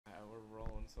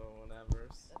So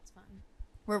whenever's. That's fine.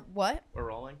 We're what? We're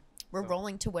rolling. We're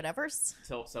rolling to whatever's.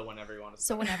 So whenever you want to.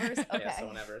 So whenever's. Okay. Yeah. So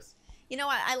whenever's. You know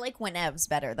what? I like whenevs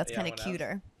better. That's kind of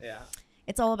cuter. Yeah.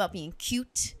 It's all about being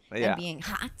cute and being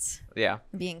hot. Yeah.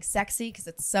 And being sexy because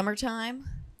it's summertime.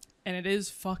 And it is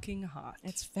fucking hot.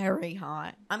 It's very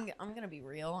hot. I'm gonna be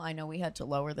real. I know we had to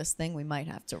lower this thing. We might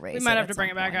have to raise it. We might have to bring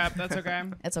it back up. That's okay.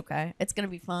 It's okay. It's gonna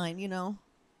be fine. You know.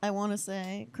 I want to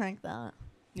say crank that.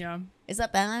 Yeah. Is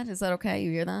that bad? Is that okay?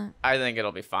 You hear that? I think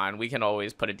it'll be fine. We can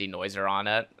always put a denoiser on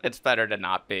it. It's better to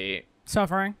not be.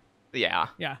 Suffering. Yeah.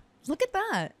 Yeah. Look at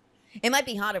that. It might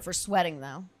be hot if we're sweating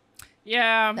though.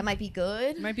 Yeah. That might be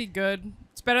good. Might be good.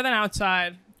 It's better than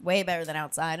outside. Way better than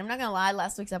outside. I'm not gonna lie.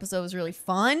 Last week's episode was really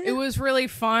fun. It was really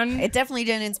fun. It definitely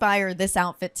didn't inspire this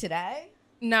outfit today.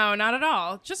 No, not at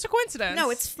all. Just a coincidence. No,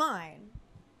 it's fine.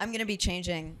 I'm gonna be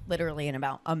changing literally in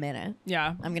about a minute.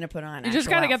 Yeah. I'm gonna put on. You just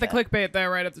gotta get the outfit. clickbait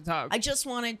there right at the top. I just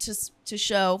wanted to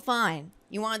show. Fine.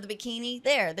 You wanted the bikini?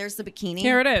 There's the bikini.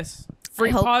 Here it is.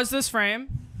 Free hope- pause this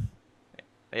frame.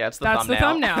 Yeah, it's the That's thumbnail.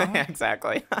 the thumbnail.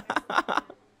 Exactly.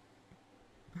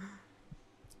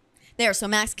 There, so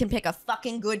Max can pick a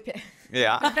fucking good pic.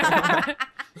 Yeah.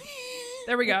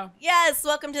 There we go. Yes,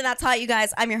 welcome to That's Hot, you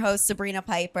guys. I'm your host, Sabrina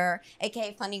Piper,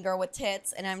 aka Funny Girl with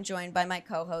Tits, and I'm joined by my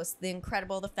co-host, the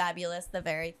incredible, the fabulous, the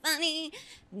very funny,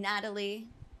 Natalie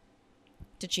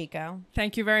DeCicco.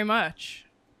 Thank you very much.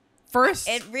 First,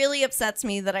 It really upsets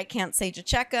me that I can't say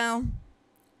DeCicco.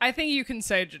 I think you can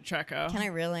say DeCicco. Can I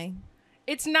really?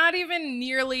 It's not even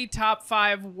nearly top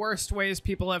 5 worst ways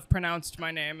people have pronounced my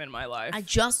name in my life. I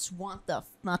just want the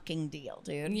fucking deal,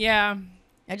 dude. Yeah.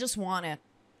 I just want it.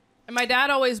 And my dad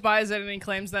always buys it and he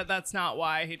claims that that's not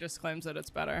why. He just claims that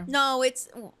it's better. No,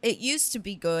 it used to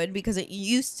be good because it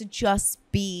used to just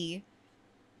be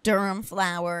durum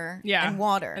flour and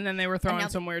water. And then they were throwing now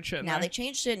some weird shit in Now there. they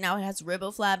changed it. Now it has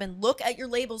riboflavin. Look at your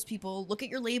labels, people. Look at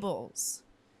your labels.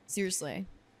 Seriously.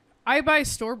 I buy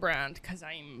store brand because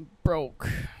I'm broke.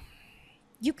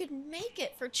 You could make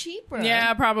it for cheaper.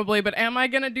 Yeah, probably. But am I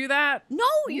going to do that? No,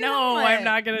 you're No, not. I'm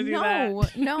not gonna do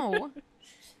that. No.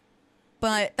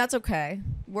 But that's okay.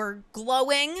 We're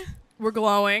glowing. We're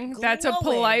glowing. That's a Glowing.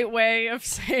 polite way of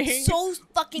saying So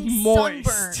fucking moist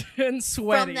sunburned and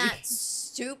sweaty. from that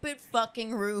stupid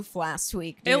fucking roof last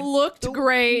week, dude. It looked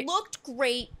great. Looked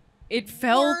great. It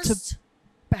felt Worst.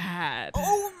 bad.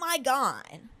 Oh my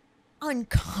God.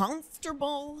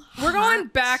 Uncomfortable. We're going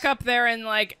hot. back up there in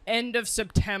like end of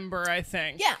September, I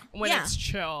think. Yeah, When yeah. it's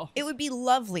chill. It would be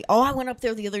lovely. Oh, I went up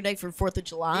there the other day for 4th of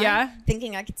July. Yeah?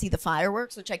 Thinking I could see the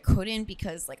fireworks, which I couldn't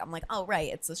because, like, I'm like, oh,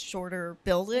 right, it's a shorter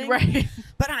building. Right.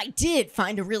 But I did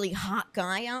find a really hot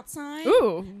guy outside.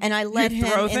 Ooh. And I let You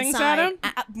him throw things inside.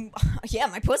 at him? Yeah,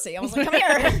 my pussy. I was like, come here.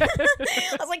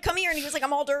 I was like, come here. And he was like,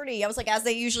 I'm all dirty. I was like, as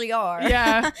they usually are.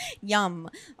 Yeah. Yum.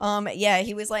 Yeah,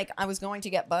 he was like, I was going to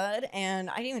get Bud, and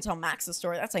I didn't even tell Max the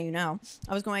story. That's how you know.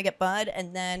 I was going to get Bud,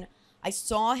 and then I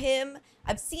saw him.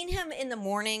 I've seen him in the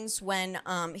mornings when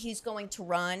he's going to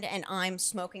run, and I'm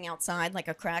smoking outside like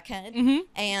a crackhead. Mm-hmm.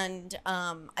 And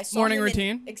I saw Morning him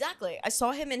routine. Exactly. I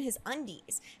saw him in his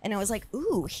undies, and I was like,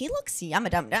 ooh, he looks yum a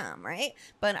dum dum, right?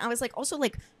 But I was like, also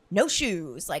like, no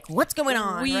shoes. Like, what's going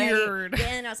on? Weird. Right? Yeah,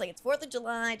 and I was like, it's 4th of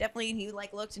July, definitely. And he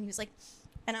like looked, and he was like,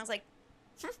 and I was like,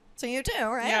 so you too,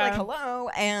 right? Yeah. Like, hello.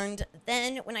 And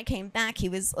then when I came back, he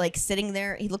was like sitting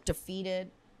there. He looked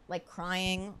defeated, like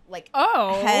crying, like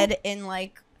head in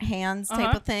like hands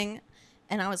type of thing.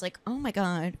 And I was like, oh my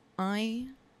God, I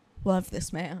love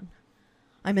this man.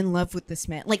 I'm in love with this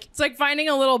man. Like, It's like finding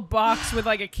a little box with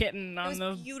like a kitten it on was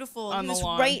the beautiful. on He the was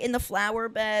lawn. right in the flower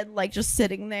bed, like just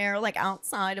sitting there, like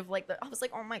outside of like I was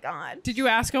like, oh my God. Did you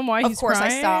ask him why Of he's course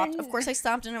crying? I stopped. Of course I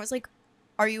stopped, and I was like,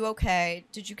 are you okay?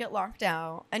 Did you get locked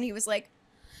out? And he was like,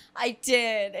 I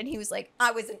did. And he was like, I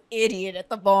was an idiot at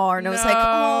the bar. And I was like,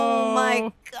 oh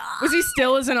my God. Was he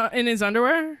still in his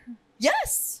underwear?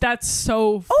 Yes. That's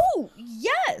so Oh,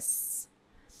 yes.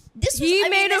 He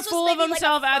made a fool of maybe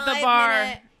himself like a at the 5 bar.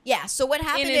 minute- Yeah. So what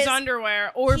happened in his is,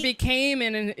 underwear or he- became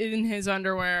in his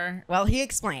underwear. well, he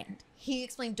explained,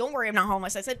 don't worry, I'm not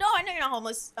homeless. I said, no, I know you're not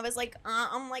homeless. I was like,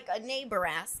 I'm like a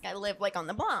neighbor-esque. I live like on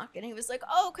the block. And he was like,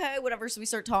 oh, okay, whatever. So we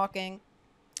start talking.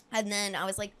 And then I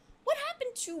was like, what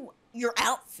happened to your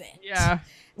outfit? Yeah.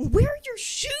 Where are your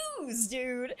shoes,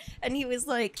 dude? And he was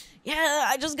like, yeah,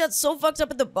 I just got so fucked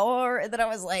up at the bar. And then I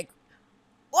was like,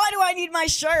 why do I need my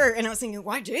shirt? And I was thinking,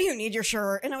 why do you need your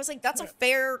shirt? And I was like, that's a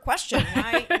fair question,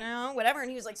 right? You know, whatever. And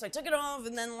he was like, so I took it off,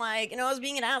 and then like, I was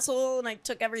being an asshole, and I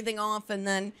took everything off, and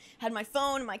then had my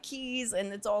phone and my keys,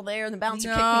 and it's all there, and the bouncer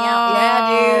kicked me out.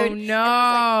 Yeah, dude. No. And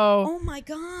I was like, oh my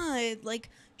God, like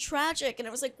tragic. And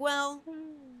I was like, well,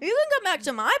 you can come back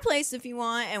to my place if you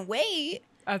want and wait.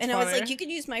 That's and I was funny. like, you can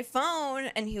use my phone.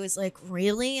 And he was like,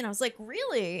 really? And I was like,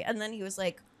 really? And then he was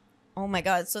like, oh my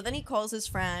God. So then he calls his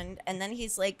friend, and then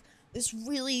he's like, this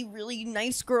really, really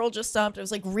nice girl just stopped. I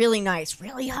was like, really nice,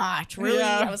 really hot, really.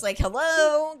 Yeah. I was like,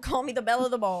 hello, call me the belle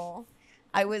of the ball.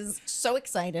 I was so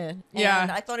excited. Yeah.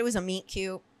 And I thought it was a meet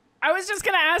cute. I was just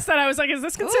gonna ask that. I was like, is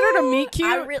this considered a meet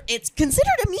cute? It's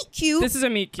considered a meet cute. This is a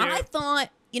meet cute. I thought,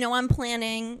 I'm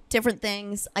planning different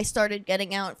things. I started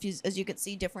getting out, as you could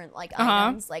see, different like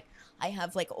items. Like I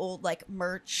have like old like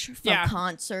merch from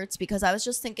concerts, because I was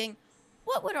just thinking,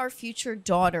 what would our future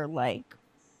daughter like?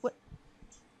 What?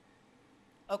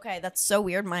 Okay, that's so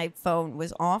weird. My phone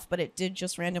was off, but it did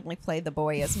just randomly play "The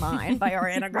Boy Is Mine" by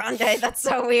Ariana Grande. That's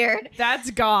so weird.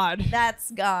 That's God.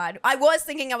 That's God. I was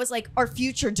thinking, I was like, our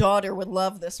future daughter would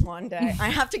love this one day. I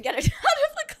have to get it out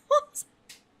of the closet.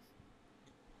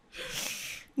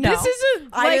 No. This is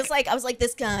I was like,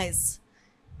 this guy's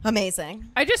amazing.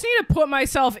 I just need to put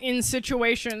myself in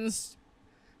situations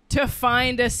to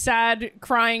find a sad,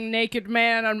 crying, naked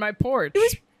man on my porch. It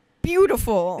was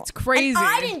beautiful. It's crazy. And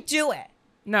I didn't do it.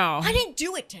 No. I didn't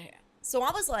do it to him. So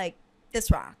I was like,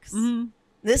 this rocks. Mm-hmm.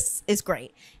 This is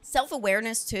great.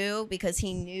 Self-awareness too, because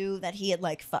he knew that he had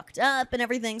like fucked up and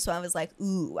everything. So I was like,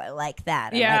 ooh, I like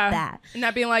that. I like that. And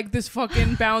not being like, this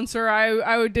fucking bouncer,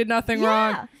 I did nothing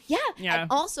wrong. Yeah. Yeah.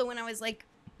 And also when I was like,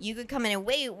 you could come in and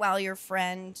wait while your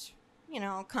friend,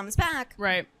 comes back.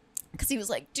 Right. Because he was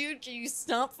like, dude, can you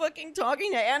stop fucking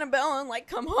talking to Annabelle and like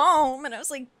come home? And I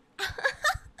was like,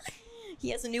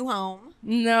 he has a new home.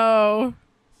 No.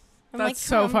 I'm That's like,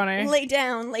 so funny. Lay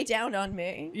down on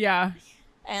me. Yeah.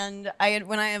 And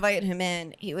when I invited him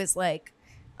in, he was like,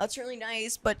 that's really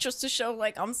nice, but just to show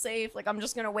like I'm safe, like I'm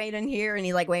just gonna wait in here. And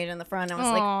he like waited in the front. I was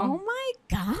like, oh my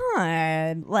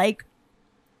God, like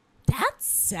that's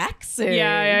sexy.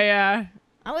 Yeah.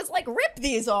 I was like, rip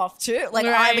these off too. Like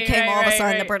I became all of a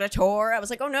sudden the Predator. I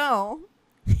was like, oh no.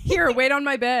 Here, wait on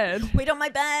my bed. Wait on my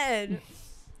bed.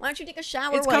 Why don't you take a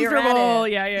shower It's while you're at comfortable.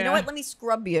 it? Yeah. You know what? Let me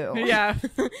scrub you. Yeah.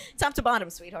 Top to bottom,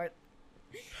 sweetheart.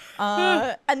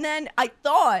 And then I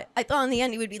thought in the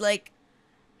end he would be like,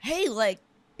 hey, like,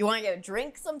 you want to get a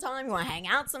drink sometime? You want to hang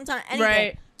out sometime? Anything.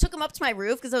 Right. Took him up to my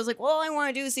roof because I was like, well, all I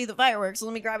want to do is see the fireworks. So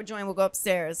let me grab a joint. We'll go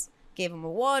upstairs. Gave him a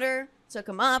water. Took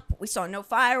him up. We saw no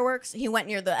fireworks. He went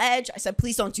near the edge. I said,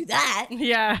 please don't do that.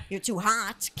 Yeah. You're too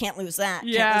hot. Can't lose that.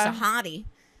 Yeah. Can't lose a hottie.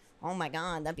 Oh my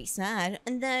God, that'd be sad.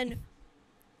 And then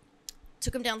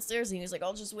took him downstairs and he was like,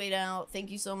 I'll just wait out. Thank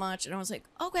you so much. And I was like,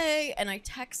 okay. And I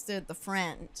texted the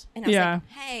friend and I was like,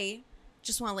 hey,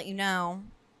 just want to let you know,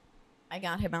 I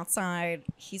got him outside.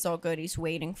 He's all good. He's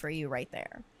waiting for you right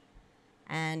there.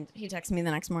 And he texted me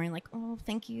the next morning like, oh,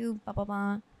 thank you, blah, blah,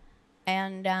 blah.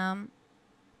 And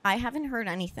I haven't heard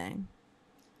anything.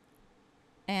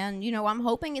 And, I'm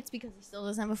hoping it's because he still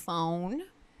doesn't have a phone.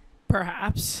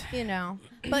 Perhaps.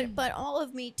 But all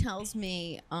of me tells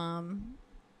me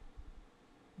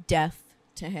death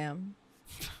to him.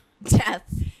 Death.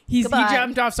 He Goodbye.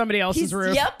 jumped off somebody else's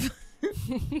roof. Yep.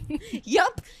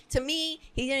 Yep. To me,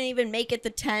 he didn't even make it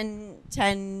the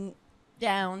 10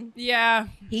 down. Yeah.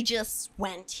 He just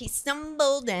went. He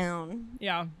stumbled down.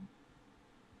 Yeah.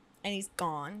 And he's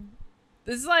gone.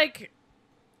 This is like,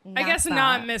 I guess that.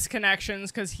 not misconnections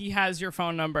because he has your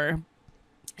phone number.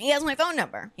 He has my phone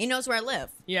number. He knows where I live.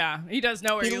 Yeah. He does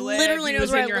know where you live. He literally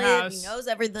knows where I live. House. He knows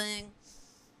everything.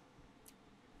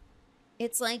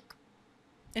 It's like.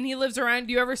 And he lives around.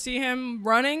 Do you ever see him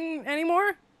running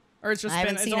anymore? Or it's just I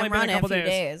been, haven't it's seen only him been run a in couple a few days.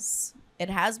 days. It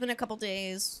has been a couple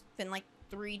days. Been like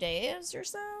 3 days or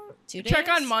so. 2 days. Check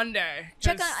on Monday.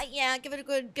 Give it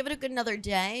a good another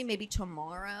day. Maybe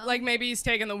tomorrow. Like maybe he's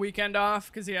taking the weekend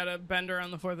off because he had a bender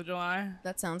on the 4th of July.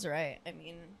 That sounds right. I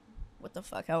mean, what the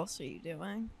fuck else are you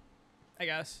doing? I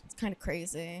guess. It's kind of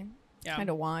crazy. It's kind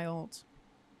of wild.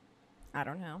 I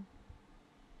don't know.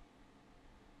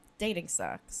 Dating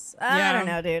sucks. I don't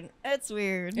know, dude. It's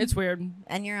weird. It's weird.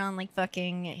 And you're on like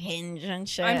fucking Hinge and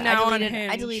shit. I'm now on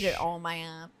Hinge. I deleted all my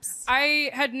apps.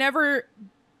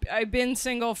 I've been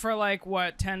single for like,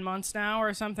 10 months now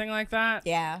or something like that.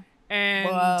 Yeah.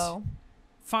 And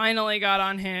finally got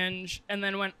on Hinge and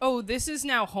then went, oh, this is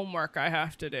now homework I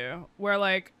have to do. Where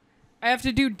like, I have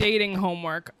to do dating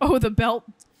homework. Oh, the belt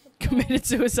committed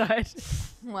suicide.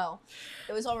 Well,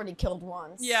 it was already killed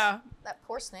once. Yeah. That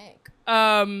poor snake.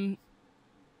 I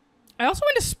also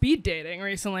went to speed dating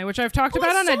recently, which I've talked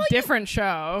about on a different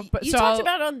show. But you talked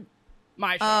about on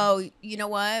my show. Oh, you know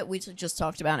what? We just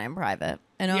talked about it in private.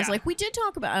 And I was like, we did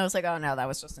talk about it. I was like, oh no, that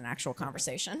was just an actual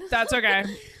conversation. That's okay.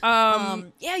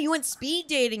 Yeah, you went speed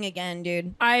dating again,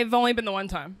 dude. I've only been the one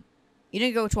time. You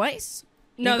didn't go twice?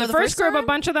 No, go the first group, a time?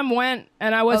 bunch of them went,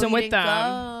 and I wasn't you with didn't them.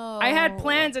 go. I had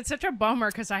plans. It's such a bummer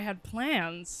because I had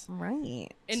plans. Right.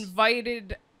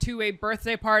 Invited to a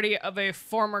birthday party of a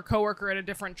former coworker at a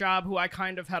different job who I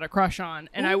kind of had a crush on,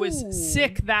 and I was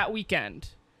sick that weekend.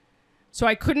 So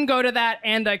I couldn't go to that,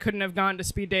 and I couldn't have gone to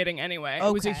speed dating anyway.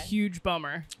 It was a huge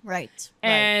bummer. Right.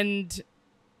 And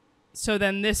so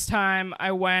then this time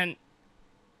I went,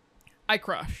 I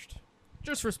crushed.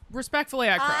 Just respectfully,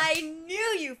 I crushed. I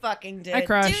knew you fucking did. I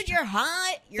crushed. Dude, you're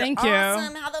hot. You're Thank you.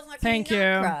 awesome. How the fuck Thank can you you.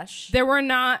 not crush? There were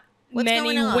not What's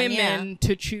many going on? women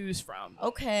to choose from.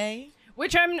 Okay.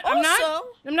 Which I'm Also-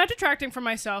 not detracting from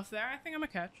myself there. I think I'm a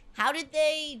catch. How did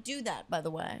they do that, by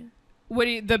the way? What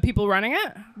do you, the people running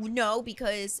it? No,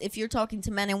 because if you're talking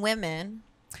to men and women.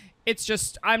 It's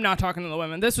just I'm not talking to the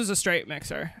women. This was a straight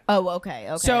mixer. Oh, okay.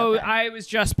 Okay. So okay. I was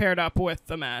just paired up with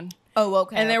the men. Oh,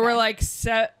 okay. And there were like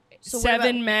So what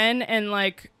seven about- men and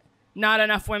like not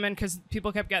enough women because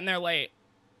people kept getting there late.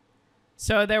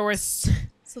 So there was.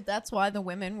 So that's why the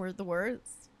women were the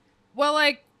worst. Well,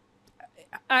 like,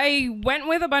 I went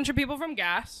with a bunch of people from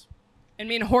Gas, and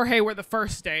me and Jorge were the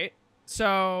first date.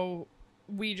 So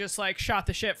we just like shot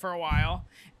the shit for a while.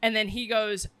 And then he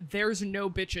goes, "There's no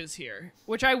bitches here,"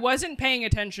 which I wasn't paying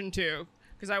attention to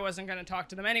because I wasn't going to talk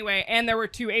to them anyway. And there were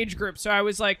 2 age groups. So I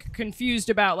was like confused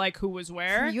about like who was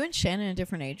where. Were you and Shannon a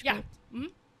different age Yeah. group?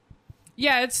 Mhm.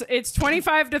 Yeah, it's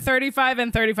 25 to 35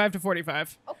 and 35 to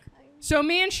 45. Okay. So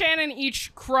me and Shannon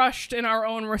each crushed in our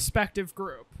own respective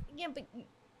group. Yeah, but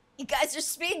you guys are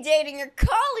speed dating your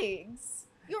colleagues.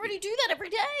 You already do that every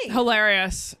day.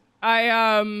 Hilarious.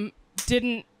 I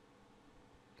didn't.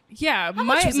 Yeah,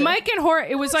 much was it? Mike and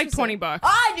Jorge. It was much like was it? $20.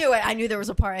 I knew it. I knew there was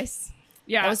a price.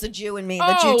 Yeah. That was the Jew in me. Oh,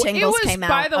 The Jew it tingles was, came out.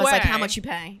 by the I was like, way- how much you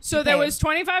pay? So You there paid. was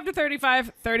 25 to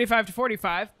 35, 35 to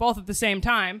 45, both at the same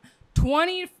time.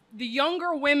 20. The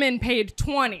younger women paid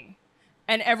 20,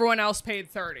 and everyone else paid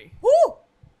 30. Woo!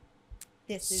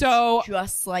 This is So-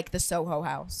 just like the Soho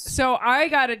House. So I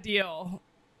got a deal,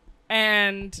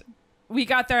 and we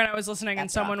got there, and I was listening, and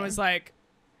That's someone rocking. was like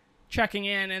checking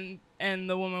in, and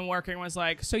the woman working was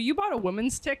like, "So you bought a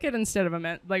woman's ticket instead of a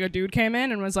man?" Like a dude came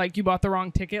in and was like, "You bought the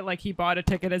wrong ticket." Like he bought a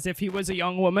ticket as if he was a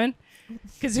young woman,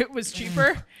 because it was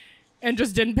cheaper, and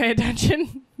just didn't pay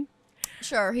attention.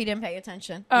 Sure, he didn't pay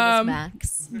attention. He was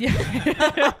Max.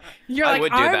 Yeah, you're I like,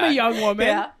 would do I'm a that. young woman,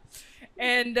 Yeah.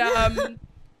 and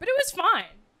but it was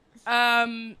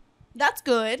fine. That's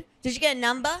good. Did you get a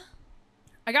number?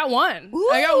 I got one.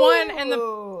 I got one, and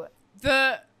Ooh.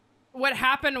 what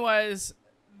happened was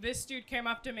this dude came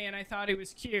up to me and I thought he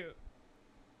was cute.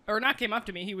 Or not came up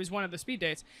to me, he was one of the speed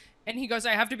dates. And he goes,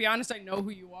 "I have to be honest, I know who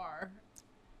you are."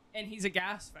 And he's a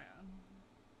Gas fan.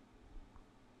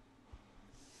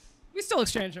 We still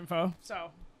exchange info,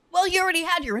 so. Well, you already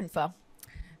had your info.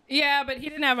 Yeah, but he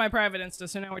didn't have my private Insta,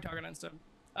 so now we talk on Insta.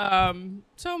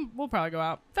 So we'll probably go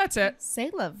out. That's it.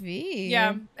 C'est la vie.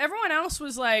 Yeah. Everyone else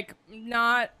was like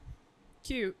not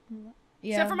cute.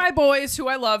 Yeah. Except for my boys, who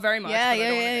I love very much. Yeah, but I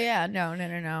don't wanna date. yeah.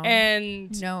 No.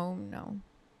 And no.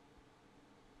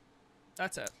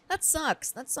 that's it. That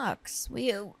sucks. But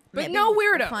maybe no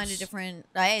we'll weirdos. Find a different.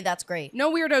 Hey, that's great.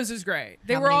 No weirdos is great.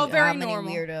 They How were all many- very how many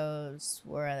normal. weirdos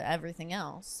were everything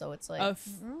else? So it's like A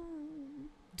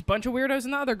bunch of weirdos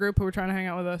in the other group who were trying to hang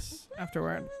out with us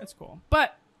afterward. It's cool.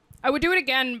 But I would do it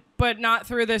again, but not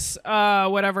through this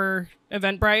whatever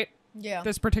Eventbrite. yeah,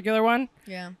 This particular one.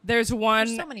 yeah. There's one.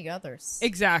 There's so many others.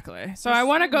 Exactly. So There's I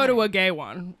want to so go to many. a gay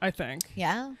one, I think.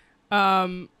 Yeah.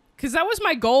 Because that was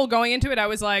my goal going into it. I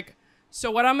was like, so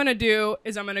what I'm going to do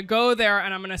is I'm going to go there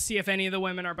and I'm going to see if any of the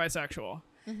women are bisexual.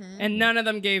 And none of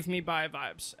them gave me bi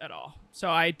vibes at all. So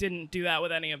I didn't do that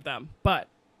with any of them. But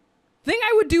I think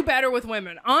I would do better with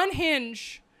women. On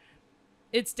Hinge,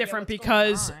 it's different what's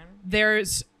because going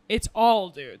on? it's all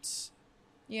dudes.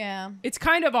 Yeah. It's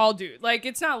kind of all dude. Like,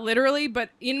 it's not literally,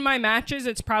 but in my matches,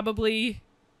 it's probably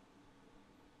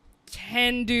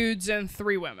 10 dudes and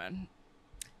 3 women.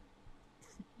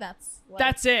 That's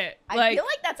That's it. I feel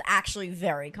like that's actually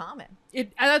very common.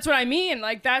 That's what I mean.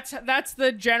 Like that's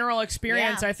the general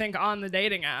experience Yeah. I think on the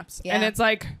dating apps. Yeah. And it's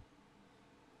like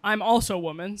I'm also a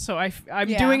woman, so I'm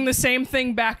Yeah. doing the same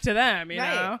thing back to them, you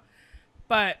Right. know.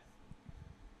 But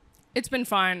it's been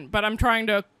fine. But I'm trying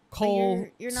to But cull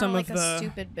you're not some like of a the.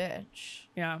 stupid bitch.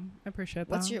 Yeah, I appreciate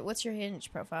that. What's your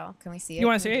Hinge profile? Can we see it? You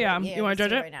wanna Can see we it? do Yeah. You wanna let's do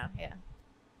judge it? right now? Yeah.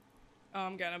 Oh,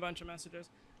 I'm getting a bunch of messages.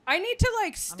 I need to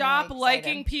like stop really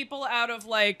liking excited. people out of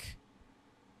like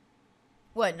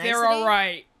What? Nicety? they're all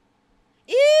right.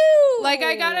 Ew. Like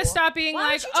I gotta stop being Why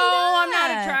like, would you do oh, I'm not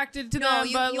that? attracted to No, them,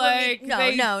 you- but you and me- like no,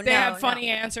 they no, they no, have no. funny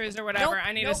answers or whatever. Nope,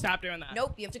 I need nope. to stop doing that.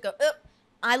 Nope. You have to go.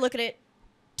 I look at it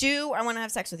Do I want to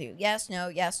have sex with you? Yes, no,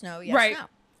 yes, no, yes, Right. no.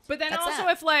 But then That's also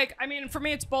that. if like, I mean, for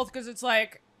me it's both because it's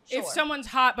like if Sure. someone's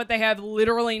hot but they have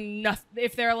literally nothing,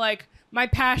 if they're like, my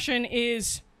passion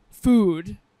is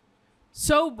food.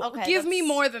 So Okay, give me that's-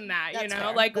 more than that, you that's know?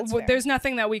 fair, Like that's fair. there's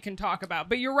nothing that we can talk about.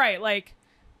 But you're right. Like,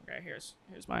 okay, here's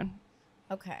mine.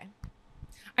 Okay.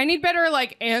 I need better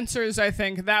like answers, I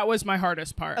think. That was my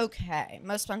hardest part. Okay.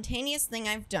 Most spontaneous thing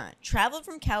I've done. Traveled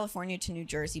from California to New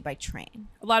Jersey by train.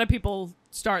 A lot of people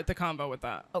start the combo with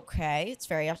that. Okay. It's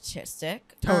very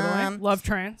artistic. Totally. Love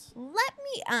trains. Let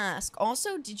me ask.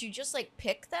 Also, did you just like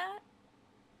pick that?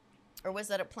 Or was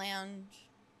that a planned?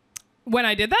 When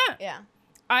I did that, Yeah.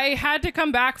 I had to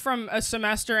come back from a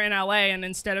semester in LA, and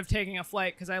instead of taking a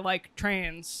flight, because I like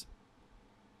trains,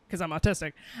 because I'm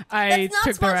autistic, I That's not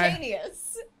took the ride.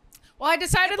 spontaneous. Well, I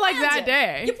decided like planned that it.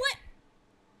 day. You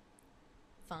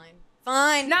Fine.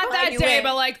 Fine. Not fine, that you day, win.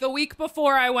 but like the week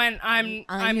before I went, I knew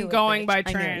I'm it, going bitch. by I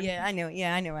knew train. it. Yeah, I knew it.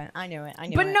 Yeah, I knew it. I knew it. I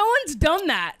knew But it. no one's done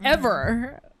that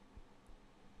ever.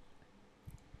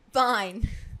 Fine.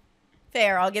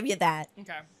 Fair. I'll give you that.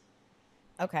 Okay.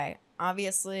 Okay.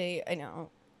 Obviously, I know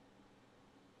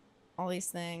all these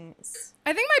things.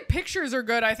 I think my pictures are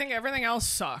good. I think everything else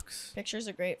sucks. Pictures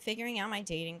are great. Figuring out my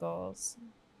dating goals.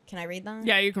 Can I read them?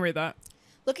 Yeah, you can read that.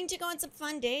 Looking to go on some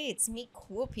fun dates. Meet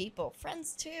cool people.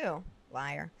 Friends too.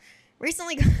 Liar.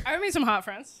 Recently, I would meet some hot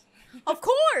friends. of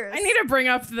course. I need to bring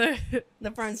up the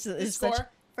the friends the is score. such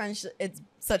friends. It's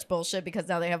such bullshit because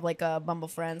now they have like a Bumble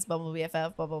Friends, Bumble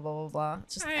BFF, blah blah blah blah blah.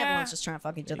 It's just Oh, yeah. everyone's just trying to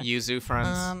fuck each other. Yuzu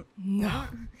friends. No.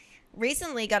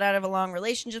 Recently got out of a long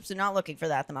relationship, so not looking for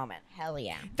that at the moment. Hell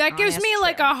yeah. That gives Honest, me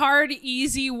like true. a hard,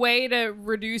 easy way to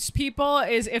reduce people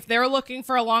is if they're looking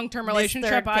for a long-term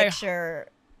relationship. This third picture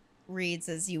reads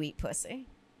as you eat pussy.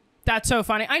 That's so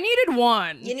funny. I needed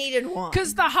one. You needed one.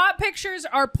 Because the hot pictures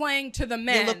are playing to the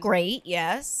men. You look great,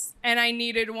 yes. And I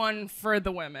needed one for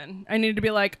the women. I needed to be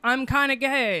like, I'm kind of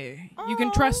gay. You can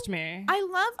Aw. trust me. I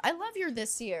love your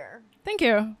this year. Thank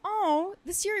you. Oh,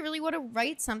 this year I really want to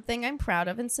write something I'm proud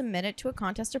of and submit it to a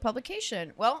contest or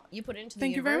publication. Well, you put it into the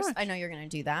Thank you very universe. much. I know you're going to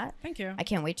do that. Thank you. I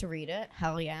can't wait to read it.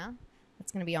 Hell yeah.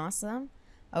 That's going to be awesome.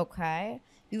 Okay.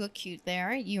 You look cute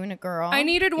there. You and a girl. I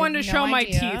needed You one to have no show my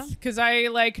idea. teeth because I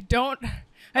like don't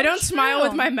smile true.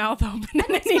 with my mouth open in I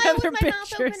don't any smile other with my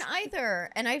pictures. mouth open either.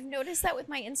 And I've noticed that with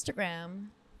my Instagram.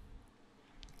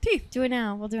 Teeth. Do it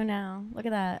now. We'll do it now. Look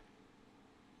at that.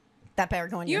 That better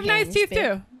go in You your have nice hands, teeth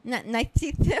babe. too. Nice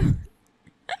teeth too.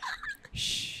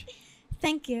 Shh.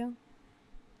 Thank you.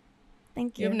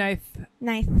 Thank You you. have nice.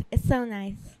 Nice. It's so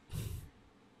nice.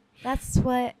 That's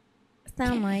what it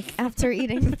sound like after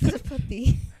eating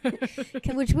pussy.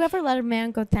 Would you ever let a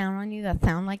man go down on you that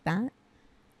sound like that? Or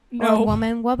a No.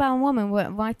 woman? What about a woman?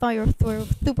 Well, I thought you were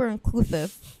super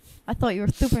inclusive. I thought you were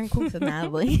super inclusive,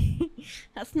 Natalie.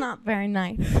 That's not very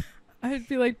nice. I'd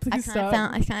be like, please stop.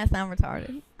 I kind of sound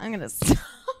retarded. I'm gonna stop.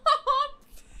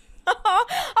 I'm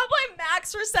like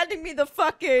Max for sending me the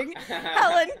fucking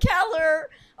Helen Keller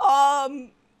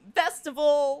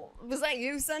festival. Was that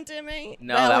you sent to me?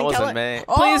 No, The that Helen wasn't Keller- me.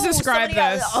 Please describe somebody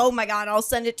else- this. Oh my god, I'll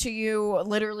send it to you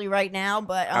literally right now.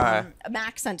 But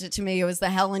Max sent it to me. It was the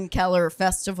Helen Keller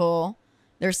festival.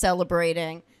 They're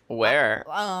celebrating. Where?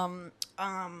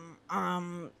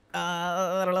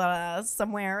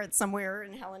 Somewhere. It's somewhere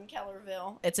in Helen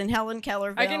Kellerville. It's in Helen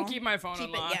Kellerville. I can keep my phone Keep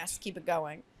it. unlocked. Yes, keep it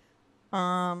going.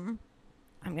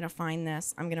 I'm gonna find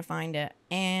this. I'm gonna find it.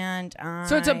 And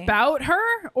So it's about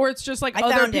her, or it's just like I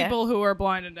other found it. people who are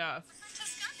blind and deaf?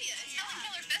 Tuscumbia. It's Helen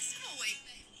Keller Festival Week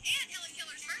and Helen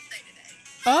Keller's birthday today.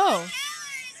 Oh.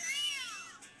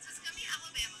 Tuscumbia,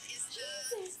 Alabama is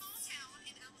the small town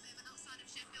in Alabama outside of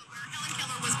Sheffield where Helen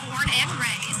Keller was born and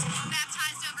raised,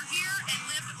 baptized over here and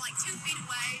lived like 2 feet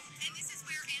away. And this is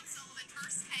where Anne Sullivan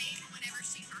first came whenever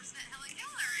she first met Helen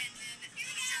Keller. And then the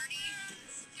journey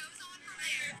goes on from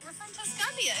there. We're from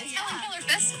Tuscumbia. It's Helen Keller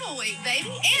Festival Week,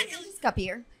 baby. And up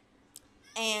here.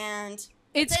 And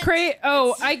It's Then- crazy.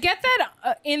 Oh, I get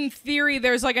that in theory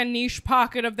there's like a niche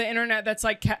pocket of the internet that's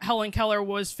like Helen Keller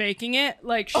was faking it.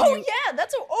 Like she, oh yeah,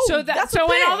 that's a so that's a so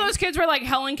when all thing. those kids were like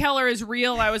Helen Keller is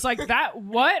real, I was like that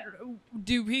what?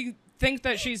 Do we think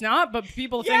that she's not? But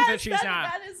people think that she's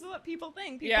not. That is what people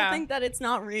think. People Yeah. think that it's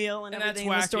not real and And that's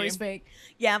everything. And the story's wacky. fake.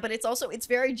 Yeah, but it's also it's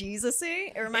very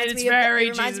Jesus-y. It reminds It's me of very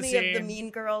it reminds me of Jesus-y. the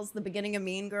Mean Girls, the beginning of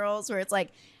Mean Girls, where it's like,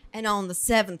 and on the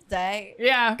seventh day,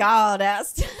 Yeah. God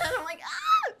asked. And I'm like, ah.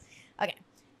 Okay.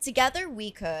 Together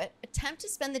we could attempt to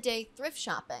spend the day thrift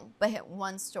shopping, but hit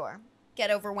one store,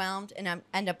 get overwhelmed, and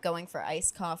end up going for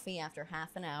iced coffee after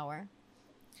half an hour.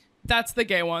 That's the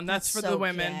gay one. That's for so the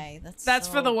women. gay. That's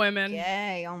for so the women.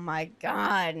 Gay. Oh my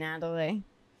God, Natalie.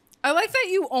 I like that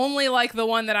you only like the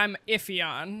one that I'm iffy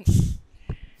on.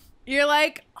 You're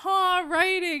like, oh,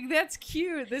 writing, that's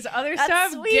cute. This other That's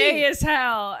stuff, sweet. gay as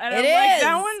hell. And It I'm like, is.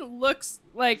 that one looks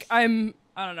like I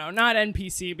don't know, not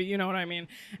NPC, but you know what I mean.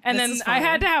 And This then is I funny.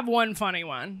 had to have one funny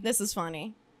one. This is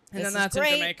funny. And This then is that's in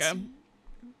great. Jamaica.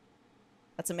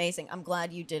 That's amazing. I'm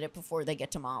glad you did it before they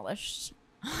get demolished.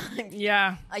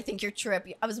 Yeah. I think your trip.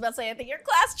 I was about to say. I think your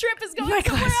class trip is going My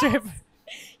somewhere class else. trip.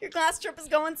 Your class trip is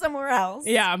going somewhere else.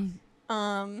 Yeah.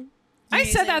 I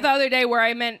said that the other day where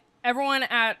I meant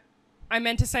I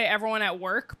meant to say everyone at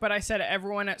work, but I said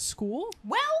everyone at school.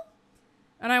 Well,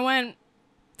 And I went,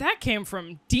 that came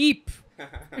from deep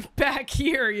back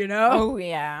here, you know? oh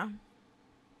yeah.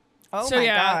 Oh So, my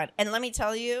yeah. god! And let me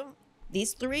tell you,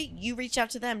 these three, you reach out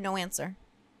to them, no answer.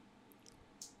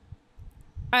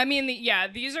 I mean,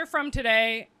 these are from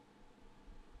today.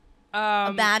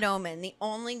 A bad omen. The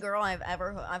only girl I've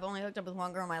only hooked up with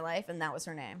one girl in my life, and that was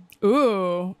her name.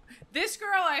 Ooh. This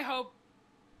girl, I hope,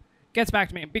 gets back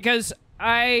to me because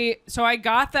I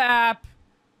got the app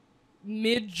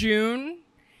mid-June,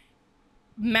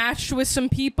 matched with some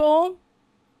people,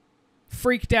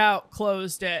 freaked out,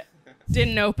 closed it,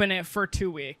 didn't open it for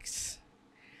 2 weeks.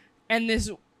 And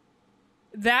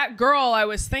that girl I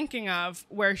was thinking of,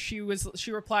 where she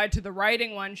replied to the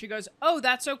writing one, she goes, oh,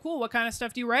 that's so cool. What kind of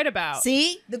stuff do you write about?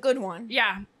 See, the good one.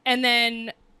 Yeah. And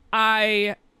then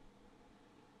I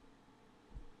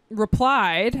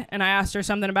replied and I asked her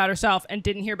something about herself and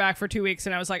didn't hear back for 2 weeks.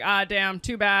 And I was like, damn,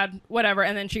 too bad, whatever.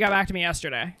 And then she got back to me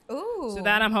yesterday. Ooh. So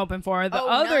that I'm hoping for.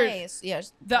 Nice.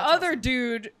 Yes. The other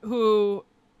dude who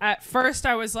at first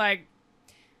I was like,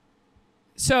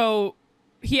 so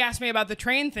he asked me about the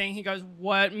train thing. He goes,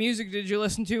 what music did you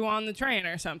listen to on the train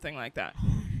or something like that?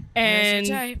 And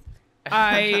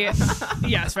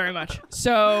yes, very much.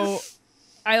 So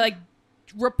I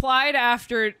replied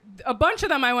after a bunch of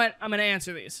them. I went, I'm going to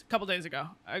answer these a couple days ago.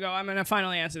 I go, I'm going to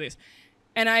finally answer these.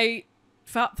 And I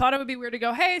thought it would be weird to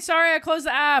go, hey, sorry, I closed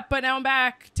the app, but now I'm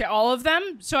back, to all of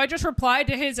them. So I just replied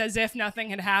to his as if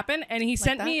nothing had happened. And he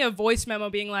sent me a voice memo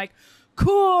being like,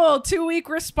 cool, 2-week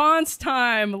response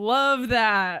time. Love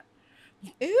that.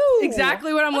 Ooh.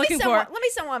 Exactly what I'm looking for. Let me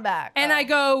send one back. And I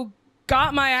go,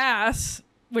 got my ass,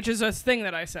 which is a thing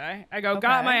that I say. I go,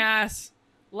 got Okay. my ass,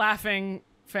 laughing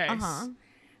face. Uh-huh.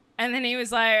 And then he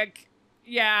was like,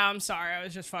 yeah, I'm sorry. I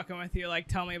was just fucking with you. Like,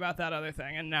 tell me about that other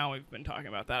thing. And now we've been talking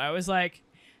about that. I was about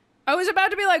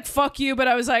to be like, fuck you. But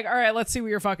I was like, all right, let's see what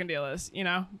your fucking deal is. You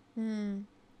know? I don't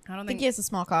I think think he has a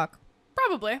small cock.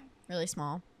 probably. Really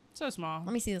small. So small.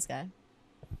 Let me see this guy.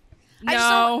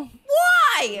 No.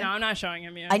 Why? No, I'm not showing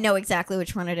him yet. I know exactly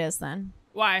which one it is then.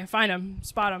 Why? Find him.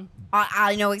 Spot him.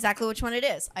 I know exactly which one it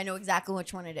is. I know exactly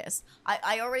which one it is.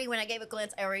 I already, when I gave a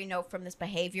glance, I already know from this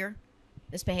behavior,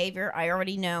 I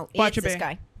already know Watch it's it this be.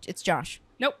 guy. It's Josh.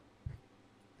 Nope.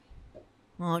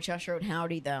 Well, Josh wrote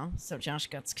howdy, though. So Josh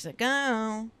got to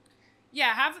go.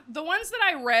 Yeah, have the ones that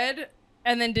I read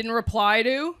and then didn't reply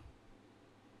to.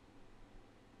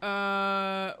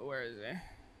 Where is he?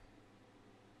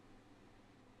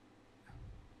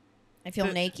 I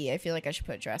feel naked. I feel like I should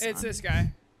put a dress It's on. this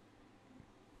guy.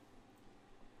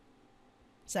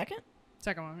 Second?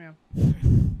 Second one, yeah.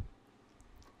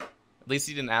 At least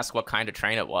you didn't ask what kind of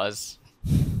train it was.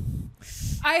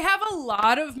 I have a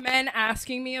lot of men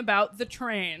asking me about the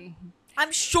train.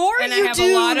 I'm sure And you I have do,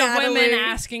 a lot Natalie. of women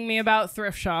asking me about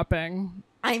thrift shopping.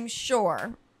 I'm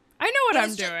sure. I know what It I'm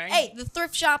was just- doing. Hey, the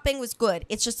thrift shopping was good.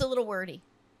 It's just a little wordy.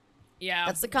 Yeah.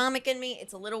 That's the comic in me.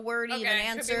 It's a little wordy. Okay, The could be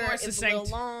answer. more It was a little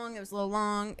succinct. long. It was a little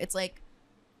long. It's like,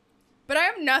 But I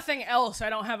have nothing else. I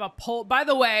don't have a poll. By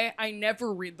the way, I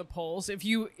never read the polls. If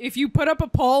you put up a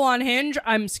poll on Hinge,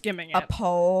 I'm skimming it. a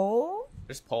poll?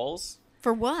 There's polls.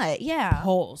 For what? Yeah.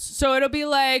 Polls. So it'll be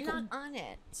like Not on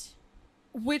it.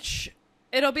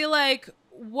 it'll be like,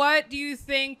 what do you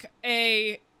think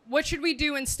what should we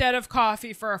do instead of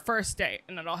coffee for a first date?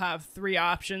 And it'll have 3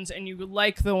 options and you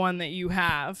like the one that you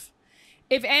have.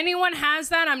 If anyone has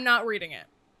that, I'm not reading it.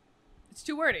 It's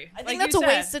too wordy. I think like that's you a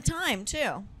said. waste of time,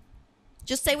 too.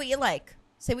 Just say what you like.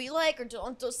 Say what you like or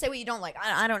don't say what you don't like.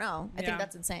 I don't know. I Yeah. think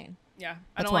that's insane. Yeah, I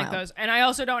That's don't like wild. those. And I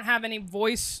also don't have any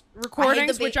voice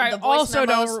recordings, the which I voice also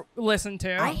memos. don't listen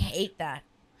to. I hate that.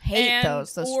 Hate And-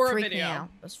 those. Those or freak me video. out.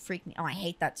 Those freak me. Oh, I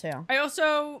hate that, too. I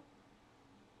also,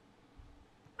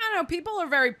 I don't know, people are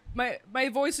very, my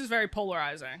voice is very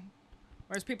polarizing.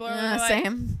 Whereas people are like,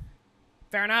 Same.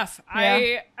 fair enough.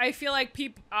 Yeah. I feel like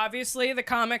people, obviously the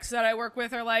comics that I work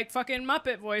with are like fucking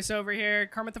Muppet voice over here,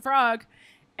 Kermit the Frog.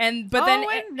 But then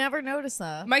I never noticed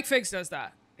that. Mike Figs does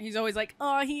that. He's always like,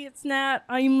 oh, it's not,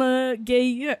 I'm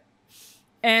gay.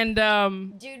 And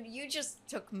Dude, you just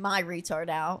took my retard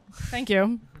out. thank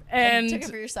you. And you took it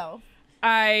And for yourself.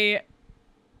 I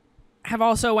have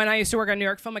also, when I used to work at New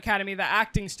York Film Academy, the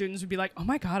acting students would be like, "Oh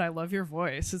my god, I love your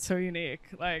voice. It's so unique."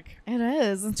 Like, It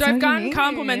is. so I've gotten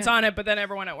compliments on it, but then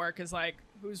everyone at work is like,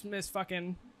 "Who's Miss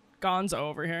fucking Gonzo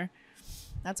over here?"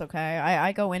 That's okay.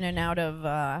 I go in and out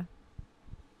of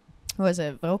who is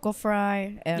it? Vocal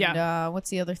Fry and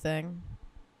what's the other thing?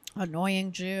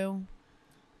 Annoying Jew.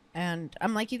 And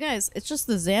I'm like, you guys, it's just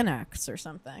the Xanax or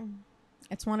something.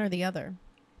 It's one or the other.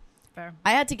 Fair.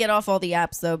 I had to get off all the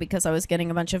apps though because I was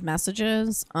getting a bunch of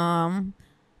messages. My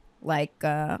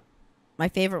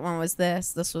favorite one was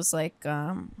this. This was like,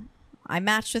 I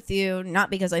matched with you not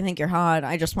because I think you're hot.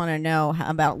 I just want to know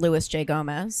about Louis J.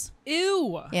 Gomez.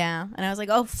 Ew. Yeah, and I was like,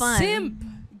 oh, fun. Simp.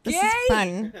 This Gay. is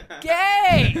fun.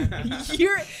 Gay.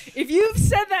 If you've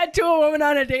said that to a woman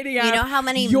on a dating app, You know how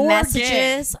many you're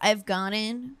messages I've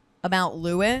gotten about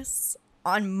Louis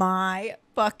on my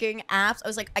fucking apps? I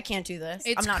was like, I can't do this.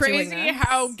 It's I'm not doing crazy this.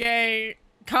 how gay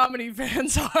comedy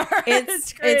fans are.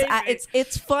 It's crazy.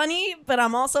 it's funny, but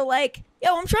I'm also like,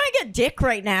 yo, I'm trying to get dick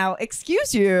right now.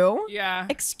 Excuse you. Yeah.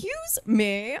 Excuse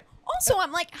me. Also,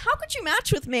 I'm like, how could you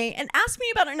match with me and ask me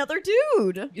about another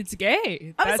dude? It's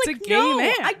gay. I was That's like, a gay no,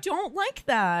 man. I don't like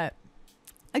that.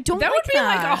 I don't that like would be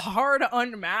that. like a hard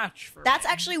unmatch for That's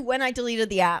me. actually when I deleted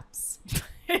the apps.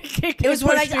 It It was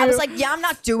when pushed I was you- like, yeah, I'm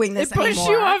not doing this it pushed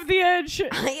anymore. you off the edge.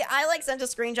 I like sent a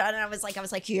screenshot and I was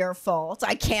like, your fault.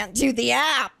 I can't do the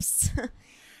apps.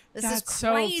 This is That's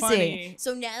so crazy. funny.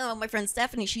 So now my friend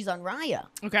Stephanie, she's on Raya.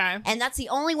 Okay. And that's the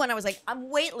only one I was like, I'm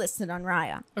waitlisted on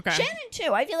Raya. Okay. Shannon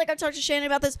too. I feel like I've talked to Shannon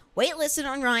about this. Waitlisted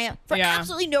on Raya for Yeah.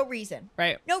 absolutely no reason.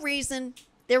 Right. No reason.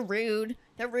 They're rude.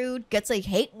 They're rude. Guess they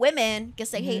hate women. Guess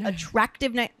they hate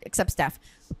attractive, except Steph.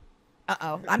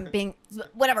 Uh-oh. I'm being,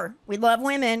 whatever. We love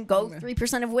women. Go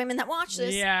 3% of women that watch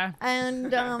this. Yeah.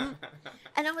 And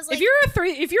I was like,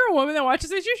 If you're a woman that watches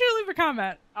this, you should leave a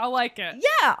comment. I'll like it.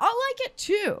 yeah, I'll like it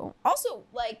too. Also,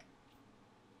 like,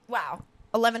 wow.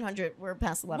 1,100. We're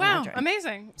past Wow, 1,100.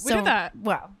 amazing. We did that.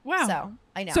 Wow. Wow. So,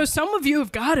 I know. So some of you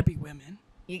have got to be women.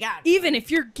 you got it. Even if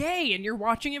you're gay and you're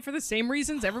watching it for the same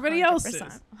reasons everybody else is.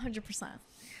 100%.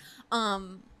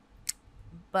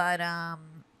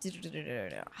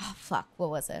 Oh, fuck. What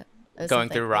was it? It was Going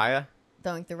something through like- Raya.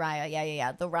 Going through Raya.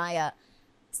 Yeah. The Raya.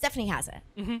 Stephanie has it.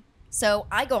 Mm-hmm. So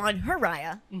I go on her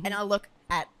Raya and I'll look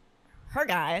at her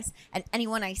guys and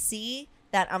anyone I see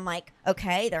that I'm like,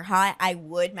 okay, they're hot. I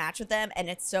would match with them. And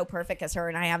it's so perfect as her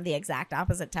and I have the exact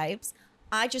opposite types.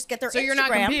 I just get their Instagram. So you're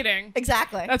not competing.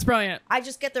 Exactly. That's brilliant. I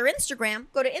just get their Instagram,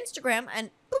 go to Instagram and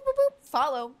boop, boop, boop,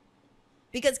 follow.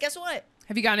 Because guess what?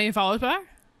 Have you gotten any follows back?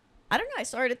 I don't know. I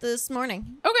started this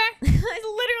morning. Okay.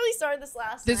 I literally started this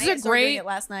last This night. is a I started doing great it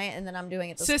last night, and then I'm doing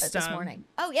it this system. morning.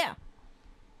 Oh, yeah.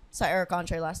 Saw Eric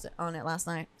Andre on it last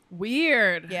night.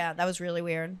 Weird. Yeah, that was really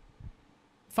weird.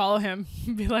 Follow him.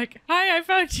 Be like, hi, I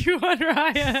found you on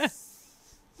Raya.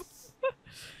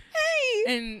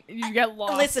 Hey! And you get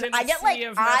lost. Listen, in I a get sea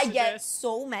of I get messages.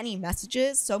 so many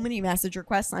messages, so many message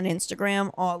requests on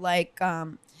Instagram, all like,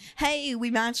 hey, we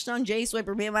matched on J-Swipe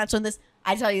or we matched on this.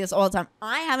 I tell you this all the time.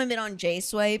 I haven't been on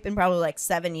J-Swipe in probably like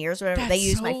 7 years or whatever. They That's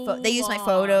use so they use my long.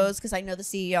 photos because I know the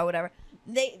CEO, whatever.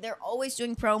 They're always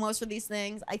doing promos for these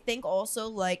things. I think also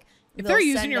like If they'll they're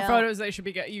using send your out- photos, you should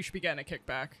be getting a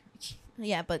kickback.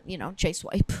 Yeah, but you know,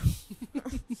 J-Swipe.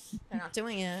 They're not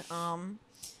doing it.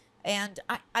 And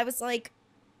I was like,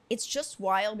 it's just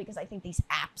wild because I think these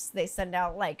apps, they send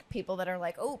out like people that are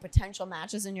like, oh, potential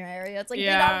matches in your area. It's like,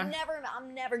 Yeah. dude,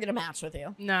 I'm never gonna match with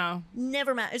you. No.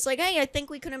 Never match. It's like, hey, I think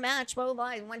we could have matched. Blah blah blah.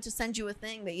 I went to send you a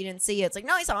thing, but you didn't see it. It's like,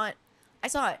 no, I saw it. I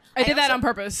saw it. I did that also- on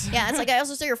purpose. Yeah, it's like I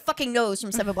also saw your fucking nose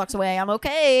from 7 blocks away. I'm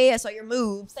okay. I saw your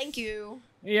moves. Thank you.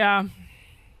 Yeah.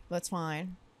 That's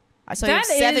fine. I saw you have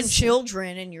That 7 is-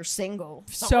 children and you're single.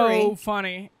 Sorry. So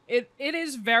funny. It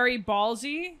is very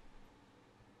ballsy.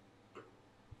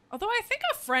 Although I think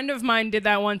a friend of mine did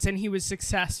that once and he was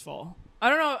successful. I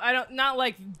don't know. Not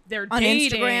like they're On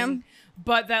dating, Instagram?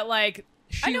 but that like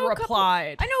she know a couple-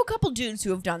 replied. I know a couple dudes who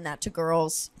have done that to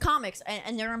girls, comics,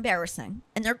 and they're embarrassing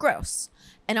and they're gross.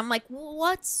 And I'm like,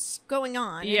 what's going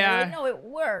on? And they're Yeah. like, no, it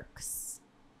works.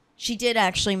 She did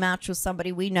actually match with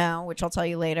somebody we know, which I'll tell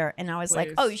you later. And I was like,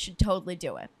 Please. oh, you should totally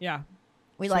do it. Yeah.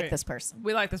 We like Sweet. this person.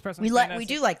 We like this person. We Fantastic.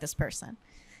 do like this person.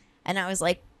 And I was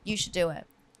like, you should do it.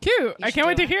 Cute. I should can't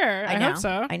wait do to it. hear. I know. hope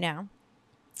so. I know.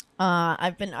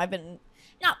 I've been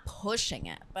not pushing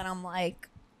it, but I'm like,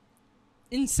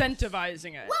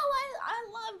 Incentivizing it. well,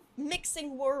 I love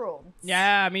mixing worlds.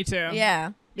 Yeah, me too.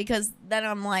 Yeah, because then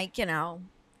I'm like, you know,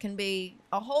 can be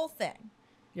a whole thing.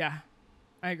 Yeah.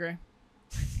 I agree.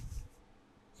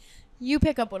 You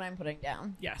pick up what I'm putting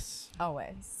down. Yes.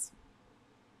 Always.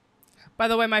 By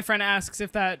the way, my friend asks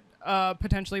if that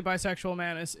potentially bisexual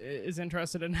man is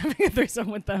interested in having a threesome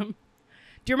with them.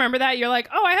 Do you remember that? You're like,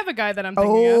 oh, I have a guy that I'm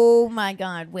thinking of. Oh my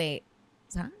God! Wait,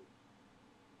 is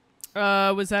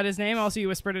that? Was that his name? Also, you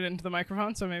whispered it into the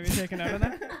microphone, so maybe take a note of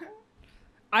that.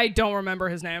 I don't remember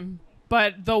his name,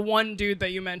 but the one dude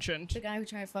that you mentioned. The guy who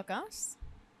tried to fuck us?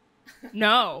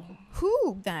 No.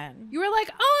 Who then? You were like,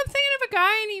 oh, I'm thinking of a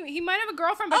guy, and he might have a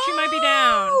girlfriend, but she might be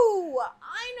down. Oh,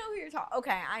 I know who you're talking.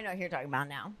 Okay, I know who you're talking about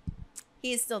now.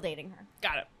 He is still dating her.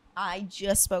 Got it. I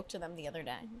just spoke to them the other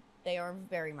day. They are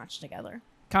very much together.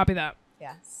 Copy that.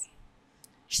 Yes.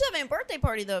 She's having a birthday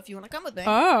party though. If you want to come with me.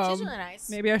 Oh, she's really nice.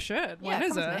 Maybe I should. When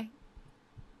is come with it? me.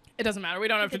 It doesn't matter. We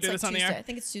don't have to It's do like this on Tuesday. the air. I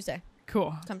think it's Tuesday.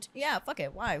 Cool. Come to yeah. Fuck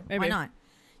it. Why? Maybe. Why not?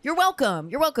 You're welcome.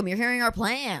 You're welcome. You're hearing our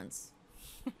plans.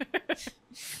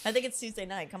 I think it's Tuesday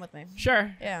night. Come with me.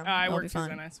 Hey, Yeah, I it'll work be Tuesday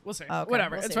fun. nights. We'll see. Okay,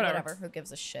 Whatever. we'll It's see. whatever. Who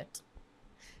gives a shit?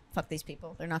 Fuck these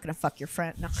people. They're not gonna fuck your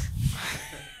friend. No.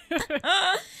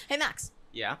 Hey Max,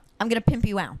 Yeah. I'm gonna pimp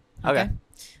you out. Okay.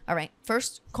 All right.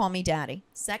 First, call me daddy.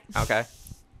 Okay.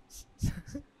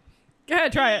 Go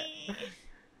ahead, try it.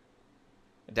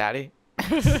 Daddy.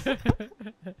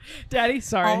 Daddy,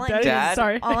 sorry. All I Daddy, Dad?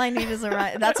 sorry. All I need is a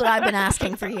right. That's what I've been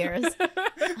asking for years.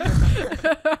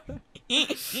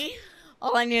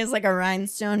 All I need is like a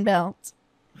rhinestone belt.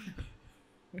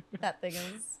 That thing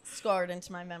is scarred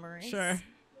into my memory. Sure.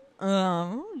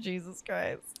 Oh, Jesus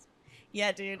Christ.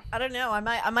 Yeah, dude. I don't know.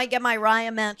 I might get my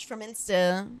Raya match from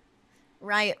Insta.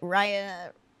 Raya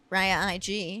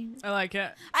IG. I like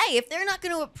it. Hey, if they're not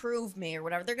going to approve me or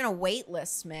whatever, they're going to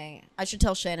waitlist me. I should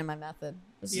tell Shannon my method.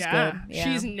 This is good. Yeah.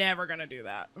 She's never going to do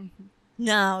that.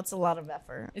 No, it's a lot of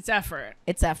effort. It's effort.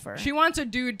 It's effort. She wants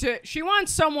she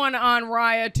wants someone on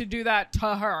Raya to do that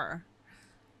to her.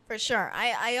 For sure.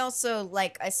 I also,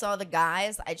 like, I saw the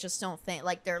guys. I just don't think,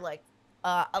 like, they're, like,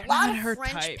 a They're lot not of her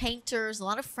French type. painters, a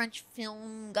lot of French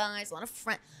film guys, a lot of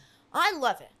French. I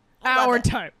love it. Our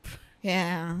type.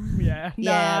 Yeah. Yeah.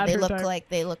 Yeah, not they her look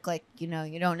type. like you know,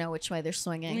 you don't know which way they're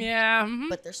swinging. Yeah. Mhm.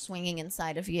 But they're swinging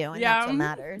inside of you, and Yeah, that's what mhm.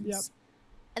 matters. Yep.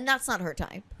 And that's not her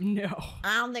type. No.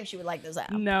 I don't think she would like this app.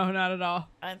 No, not at all.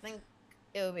 I think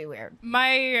it would be weird.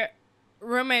 My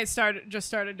roommate just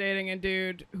started dating a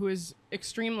dude who is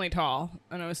extremely tall,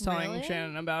 and I was telling Really?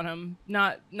 Shannon about him.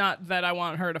 Not that I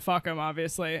want her to fuck him,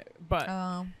 obviously, but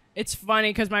Oh. it's funny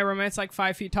because my roommate's like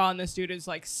 5 feet tall, and this dude is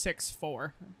like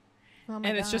 6'4", Oh my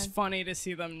and it's just God. funny to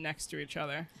see them next to each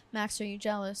other. Max, are you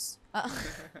jealous?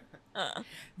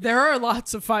 There are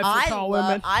lots of 5 foot tall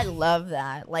women. I love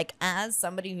that. Like, as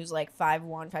somebody who's like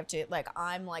 5'1", 5'2", like,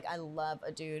 I'm like, I love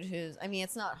a dude who's, I mean,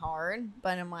 it's not hard,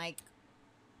 but I'm like,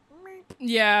 meh.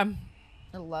 Yeah,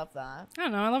 I love that. I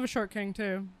don't know. I love a short king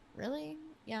too. Really?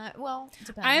 Yeah, well,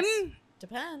 depends.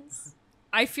 Depends.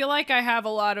 I feel like I have a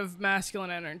lot of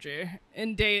masculine energy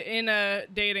in a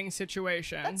dating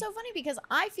situation. That's so funny because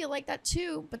I feel like that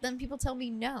too, but then people tell me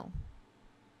no.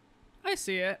 I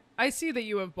see it. I see that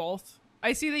you have both.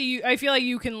 I see that I feel like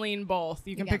you can lean both.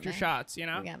 You can got pick your me. shots, you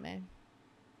know? You got me.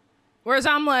 Whereas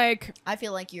I'm like, I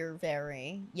feel like you're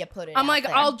you put it I'm out like,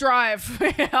 there. I'll drive.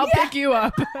 I'll pick you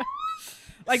up.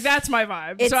 Like, that's my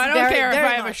vibe. It's so I don't very- care if very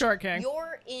I have a much. short king.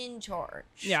 You're in charge.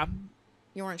 Yeah.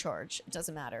 You're in charge. It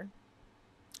doesn't matter.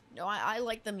 No, I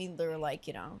like them either, like,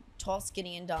 you know, tall,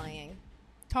 skinny, and dying.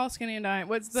 Tall, skinny, and dying.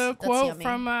 What's the That's quote yummy.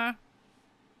 from,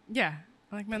 yeah.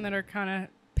 I like men that are kind of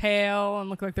pale and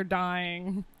look like they're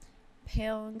dying.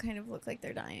 Pale and kind of look like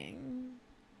they're dying.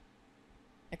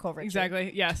 Nicole Richie.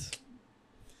 Exactly. Yes.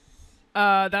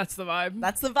 That's the vibe.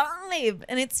 That's the vibe.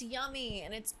 And it's yummy,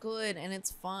 and it's good, and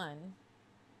it's fun.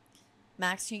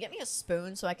 Max, can you get me a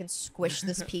spoon so I can squish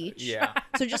this peach? Yeah.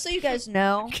 So just so you guys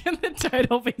know, Can the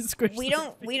title be squished? we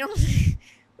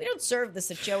don't serve this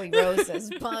at Joey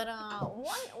Rose's, but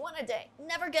one a day.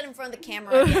 Never get in front of the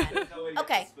camera again.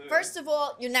 Okay, first of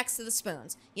all, you're next to the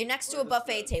spoons. You're next to a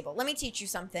buffet table. Let me teach you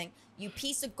something. You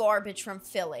piece of garbage from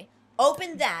Philly.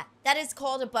 Open that. That is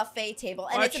called a buffet table,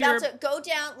 and Watch it's about your- to go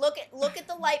down. Look at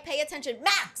the light. Pay attention,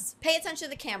 Max. Pay attention to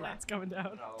the camera. It's coming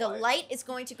down. The light is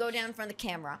going to go down in front of the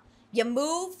camera. You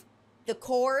move the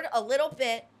cord a little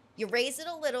bit. You raise it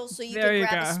a little so you There can you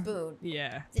grab a go. spoon.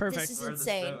 Yeah. This Perfect. is Where are the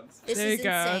insane. spoons? This There is you go.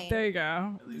 insane. There you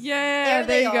go. least- Yeah. There There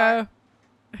they you are. go.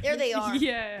 There they are.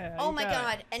 Yeah. Oh you my got it.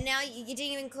 God. And now you didn't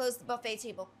even close the buffet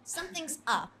table. Something's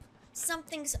up.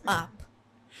 Something's up.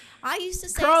 I used to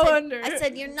say, Crawl I under.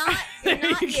 said, you're not, There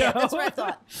you yeah, that's go. what I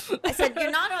thought. I said,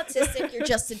 you're not autistic, you're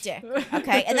just a dick.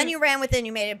 Okay. And then you ran with it and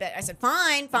you made it a bit. I said,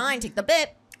 fine, take the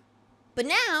bit. But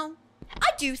now, I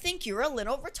do think you're a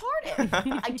little retarded.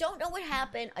 I don't know what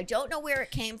happened. I don't know where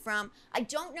it came from. I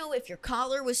don't know if your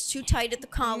collar was too tight at the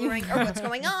collaring or what's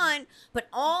going on. But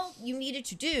all you needed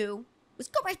to do was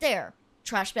go right there.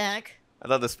 Trash bag. I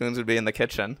thought the spoons would be in the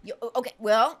kitchen. Okay,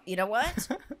 well, you know what?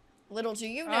 Little do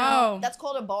you know. Oh. That's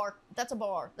called a bar. That's a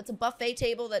bar. That's a buffet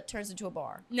table that turns into a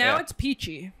bar. Now Yeah. it's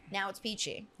peachy. Now it's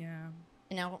peachy. Yeah.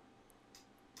 And now,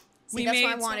 see, We that's made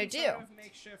what I want to some do. sort of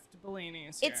makeshift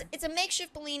Bellinis here. It's a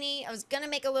makeshift Bellini. I was gonna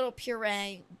make a little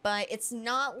puree, but it's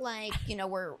not like, you know,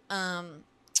 we're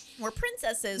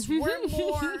princesses.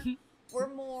 We're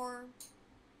more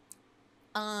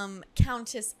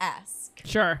countess-esque.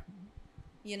 Sure.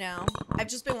 You know, I've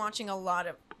just been watching a lot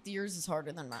of. Yours is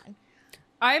harder than mine.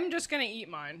 I'm just gonna eat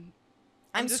mine.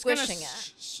 I'm just squishing gonna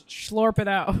it. Slurp it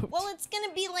out. Well, it's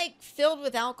gonna be like filled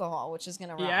with alcohol, which is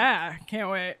gonna rock. Yeah, can't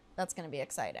wait. That's gonna be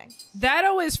exciting. That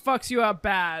always fucks you up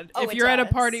bad Oh, if it you're at a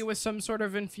does. party with some sort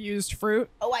of infused fruit.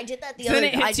 Oh, I did that the Then other.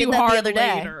 it hits I did you that hard the other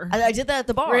day. later. I did that at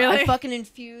the bar. Really? I fucking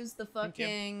infused the Thank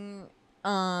you.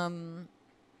 fucking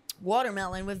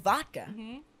watermelon with vodka,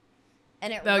 and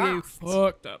it That'll get you rocked.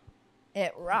 fucked up.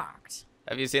 It rocked.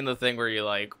 Have you seen the thing where you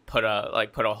like put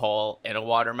a hole in a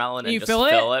watermelon and You just fill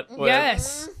it? with?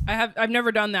 Yes, I've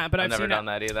never done that, but I've I've never seen done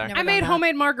it. that either. Never I made done that.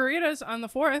 homemade margaritas on the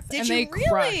 4th, Did and you they really?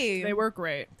 crushed. They were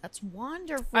great. That's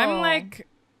wonderful. I'm like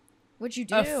what'd you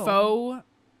do? a faux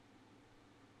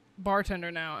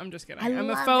bartender now. I'm just kidding. I'm a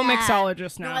love faux that.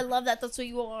 mixologist No, now. I love that. That's what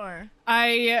you are.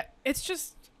 It's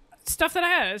just stuff that I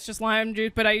had. It's just lime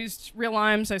juice, but I used real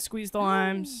limes. I squeezed the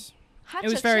limes. It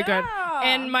was very good.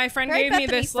 And my friend Very gave me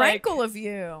Bethany this like Frankel of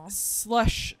you.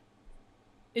 slush.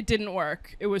 It didn't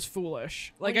work. It was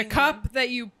foolish. Like do a you cup that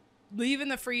you leave in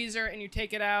the freezer and you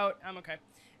take it out. I'm okay.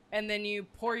 And then you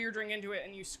pour your drink into it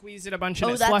and you squeeze it a bunch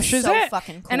and Oh, it that's flushes so it.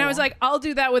 fucking And I was cool. like, I'll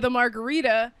do that with a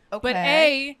margarita. But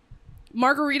Okay.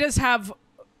 margaritas have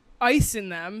ice in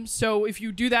them. So if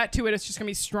you do that to it, it's just going to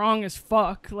be strong as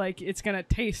fuck. Like it's going to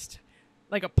taste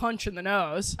like a punch in the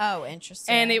nose. Oh,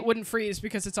 interesting. And it wouldn't freeze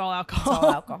because it's all It's alcohol.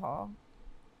 all alcohol.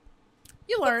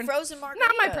 You But learn. frozen margaritas.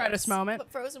 Not my proudest moment.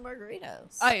 But frozen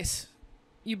margaritas. Ice.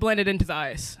 You blend it into the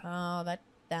ice. Oh, that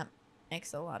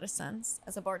makes a lot of sense.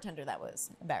 As a bartender, that was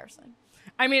embarrassing.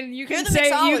 I mean, you You're can the say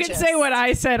mixologist. what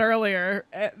I said earlier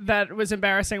that was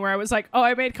embarrassing, where I was like, "Oh,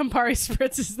 I made Campari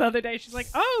spritzes the other day." She's like,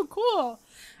 "Oh, cool.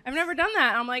 I've never done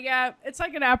that." I'm like, "Yeah, it's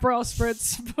like an Aperol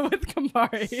spritz but with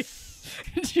Campari."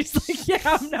 And she's like,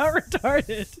 "Yeah, I'm not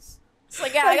retarded." It's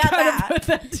like, yeah, I got kinda that. Put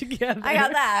that together. I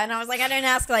got that. And I was like, I didn't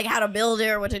ask like how to build it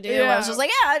or what to do. I Yeah. was just like,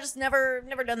 yeah, I just never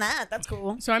done that. That's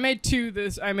cool. So I made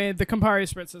I made the Campari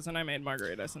spritzes and I made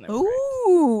margaritas, and they were great.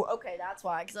 Ooh. Okay, that's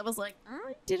why. Because I was like,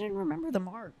 I didn't remember the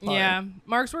mark part. Yeah,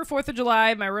 marks were 4th of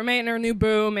July. My roommate and her new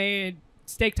boo made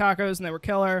steak tacos, and they were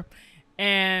killer.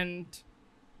 And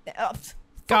Fuck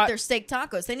Got- their steak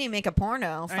tacos. They need to make a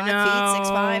porno. 5 know. feet,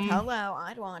 6'5". Hello,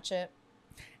 I'd watch it.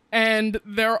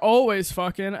 they're always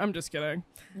fucking. I'm just kidding.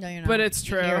 No, you're not. But it's You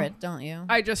true. hear it, don't you?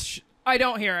 I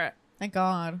don't hear it. Thank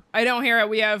God. I don't hear it.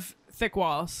 We have thick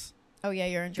walls. Oh yeah,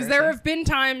 you're in Because Jersey. there have been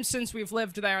times since we've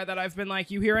lived there that I've been like,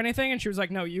 "You hear anything?" And she was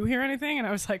like, "No, you hear anything?" And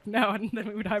I was like, "No." And then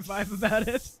we would high five about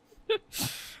it.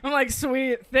 I'm like,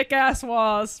 "Sweet, thick ass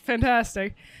walls,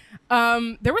 fantastic."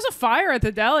 There was a fire at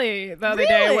the deli the other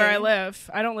day where I Really? live.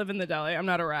 I don't live in the deli. I'm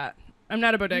not a rat. I'm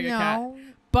not a bodega cat. No.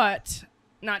 But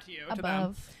not to you, to them.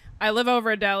 Above. I live over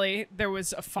a deli. There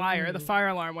was a fire. The fire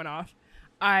alarm went off.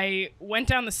 I went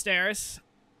down the stairs,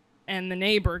 and the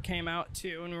neighbor came out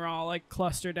too, and we were all like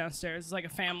clustered downstairs. It's like a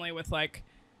family with like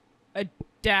a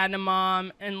dad and a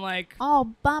mom and like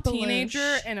Oh, Baba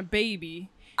teenager and a baby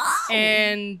Oh.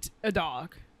 and a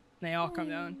dog. They all come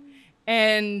down,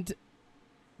 and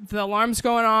the alarm's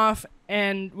going off,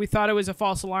 and we thought it was a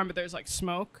false alarm, but there's like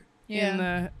smoke in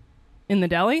the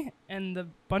deli, and the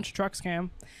bunch of trucks came.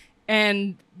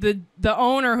 And the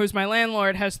owner, who's my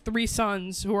landlord, has 3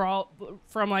 sons who are all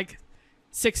from like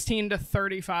 16 to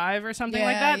 35 or something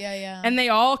like that. Yeah. And they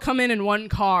all come in one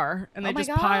car, and they Oh my just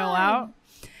pile God. out.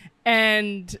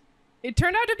 And it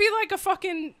turned out to be like a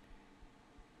fucking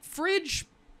fridge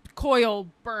coil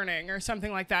burning or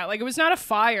something like that. Like it was not a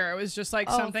fire. It was just like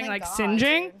Oh, something thank like God,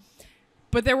 singeing. dude.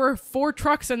 But there were 4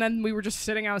 trucks, and then we were just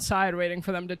sitting outside waiting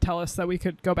for them to tell us that we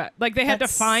could go back. Like they had to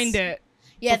That's- find it.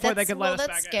 Yeah, Before that's they could let us that's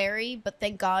back in. scary, but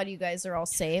thank God you guys are all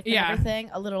safe and Yeah.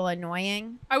 everything. A little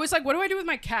annoying. I was like, what do I do with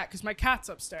my cat? Because my cat's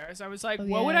upstairs. I was like, Oh,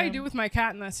 what would I yeah. do with my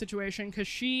cat in that situation? Because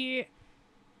she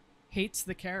hates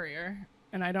the carrier,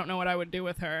 and I don't know what I would do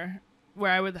with her. Where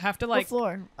I would have to What like,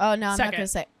 floor? Oh no, I'm not second. gonna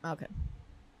say. Okay,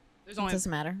 there's it only doesn't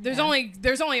matter. there's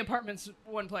Yeah. only apartments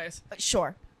one place.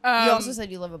 Sure. Um, You also said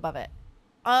you live above it.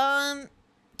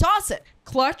 Toss it.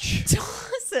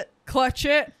 clutch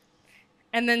it,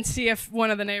 and then see if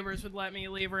one of the neighbors would let me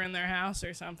leave her in their house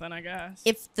or something, I guess.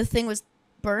 If the thing was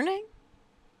burning,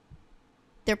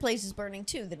 their place is burning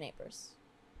too, the neighbors.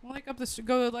 Like up the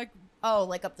go like Oh,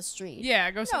 like up the street. yeah,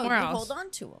 go somewhere you else. hold on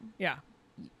to them. Yeah.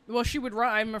 Well, she would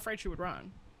run. I'm afraid she would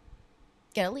run.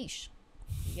 Get a leash.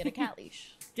 You get a cat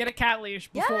leash. Get a cat leash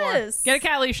before. Yes. Get a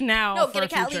cat leash now. No, for get a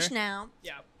cat future. leash now.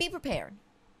 Yeah. Be prepared.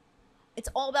 It's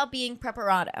all about being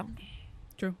preparato.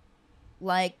 True.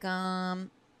 Like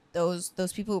those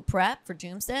people who prep for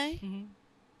doomsday,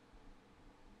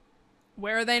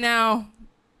 Where are they now?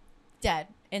 dead.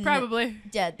 And Probably.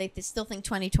 dead. They still think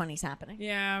 2020 is happening.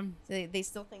 Yeah. They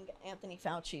still think Anthony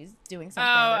Fauci's doing something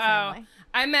to their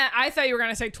family. I thought you were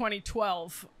gonna say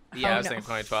 2012. Yeah, I was no. thinking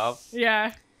 2012.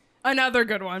 Yeah. Another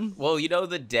good one. Well, you know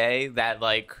the day that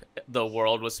like the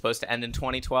world was supposed to end in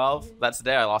 2012? That's the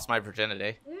day I lost my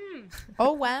virginity.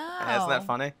 Oh wow! Isn't that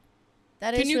funny?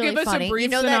 That Can is you really give us a funny. brief you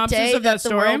know that synopsis day of that that the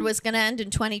story? world was going to end in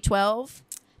 2012?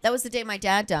 That was the day my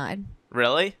dad died.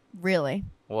 Really? Really?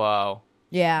 Whoa.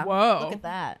 Yeah. Whoa. Look at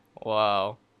that.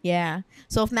 Whoa. Yeah.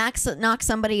 So if Max knocked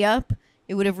somebody up,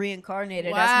 it would have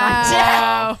reincarnated as my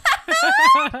dad.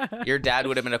 Wow. Your dad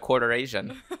would have been a quarter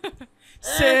Asian.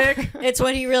 Sick. It's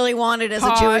what he really wanted as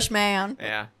Hot. a Jewish man.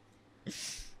 Yeah.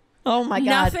 Oh my God!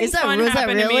 Nothing Is that fun was that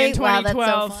happened to me really? in Wow, that's so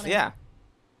 2012. funny. Yeah.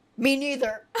 Me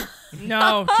neither.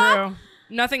 No, true.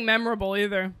 Nothing memorable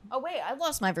either. Oh wait, I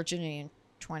lost my virginity in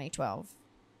 2012.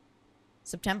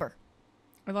 September.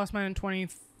 I lost mine in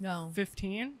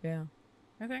 2015, No. Yeah.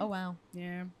 I think. Oh wow.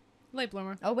 Yeah. Late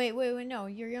bloomer. Oh wait. No,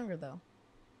 you're younger though.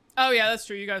 Oh, yeah, that's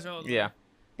true. You guys are old. Yeah.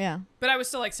 Yeah. But I was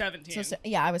still like 17. So,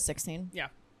 yeah, I was 16. Yeah.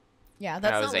 Yeah,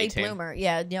 that's I not was late 18. bloomer.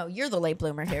 Yeah, no, you're the late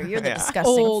bloomer here. You're the Yeah.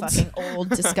 disgusting, Old. fucking old,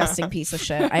 disgusting piece of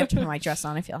shit. I have to put my dress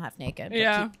on. I feel half naked. But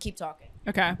Yeah. Keep talking.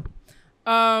 Okay.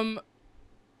 Mine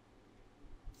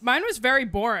was very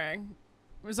boring.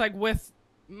 It was like with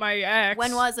my ex.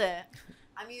 When was it?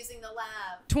 I'm using the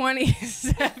lab.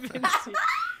 2017.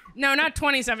 No, not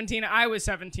 2017. I was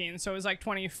 17. So it was like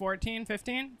 2014,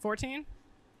 15, 14,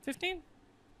 15.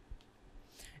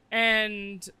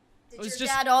 And Did was your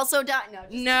just- dad also die? No.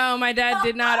 Just no, my dad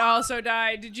did not also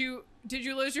die. Did you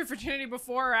lose your virginity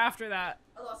before or after that?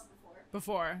 I lost it before.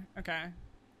 Before. Okay.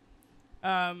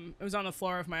 It was on the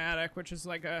floor of my attic, which was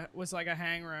like a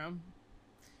hang room.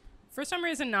 For some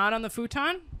reason, not on the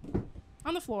futon.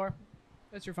 On the floor.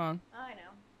 That's your phone. I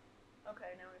know. Okay,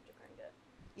 now we have to crank it.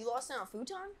 You lost it on a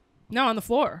futon? No, on the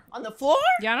floor. On the floor?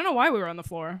 Yeah, I don't know why we were on the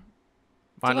floor.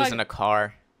 Mine was like- in a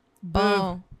car. Boo.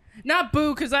 Oh. Not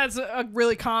boo, because that's a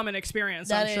really common experience.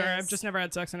 That I'm sure. is. I've just never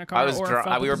had sex in a car. I was or drunk.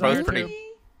 felt We the were both desire pretty. to.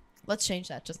 Let's change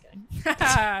that. Just kidding.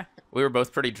 We were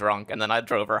both pretty drunk, and then I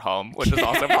drove her home, which is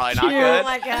also probably not Cute. Oh good.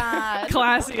 my God.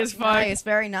 Classy as fuck. Nice.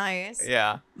 Very nice.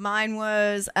 Yeah. Mine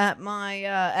was at my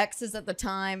ex's at the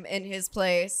time in his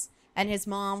place, and his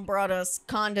mom brought us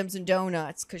condoms and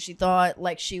donuts because she thought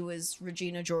like she was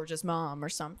Regina George's mom or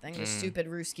something, the stupid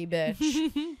Ruski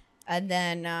bitch. And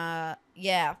then,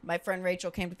 yeah, my friend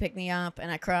Rachel came to pick me up,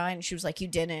 and I cried, and she was like, "You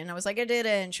didn't." And I was like, "I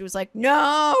didn't." And she was like,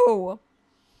 "No."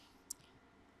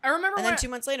 I remember And when then 2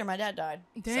 months later, my dad died.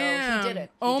 So Damn. he did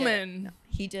it. Omen. No,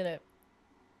 he did it.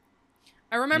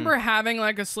 I remember having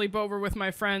like a sleepover with my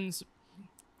friends.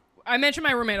 I mention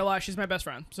my roommate a lot. She's my best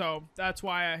friend. So that's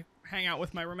why I hang out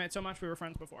with my roommate so much. We were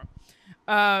friends before.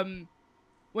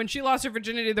 When she lost her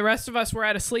virginity, the rest of us were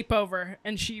at a sleepover,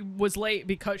 and she was late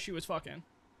because she was fucking,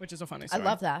 which is a funny story. I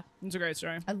love that. It's a great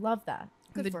story. I love that.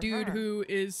 Good The for dude her. who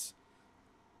is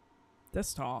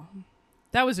this tall.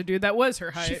 That was a dude. That was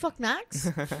her height. She fucked Max?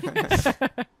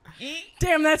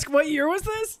 Damn, that's what year was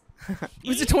this?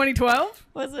 Was it 2012?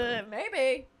 Was it?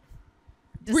 Maybe.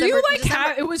 Were you like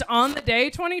December- it was on the day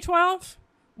 2012?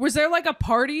 Was there like a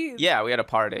party? Yeah, we had a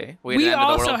party. We had We an end of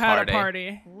the also world had party. a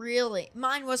party. Really?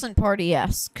 Mine wasn't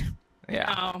party-esque.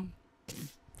 Yeah.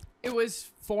 It was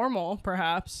formal,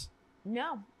 perhaps.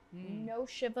 No. No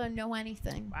Shiva, no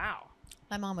anything. Wow.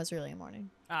 My mom was really in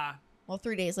mourning. Ah, Well,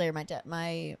 3 days later,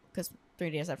 because 3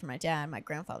 days after my dad, my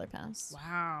grandfather passed.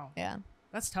 wow. Yeah.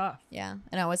 That's tough. Yeah.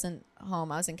 And I wasn't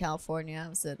home. I was in California.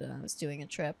 I was doing a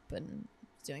trip and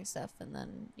doing stuff. And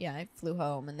then, yeah, I flew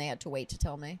home, and they had to wait to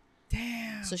tell me.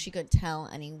 Damn. So she couldn't tell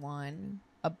anyone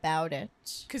about it.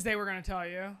 Because they were gonna tell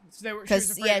you. So she was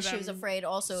Because afraid yeah, of she was them afraid.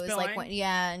 Also, it was spilling? like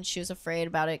and she was afraid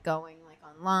about it going like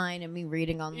online and me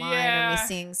reading online or Yeah. me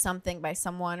seeing something by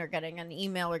someone or getting an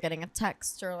email or getting a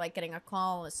text or like getting a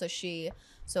call. So it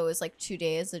was like 2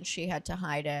 days and she had to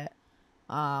hide it.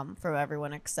 from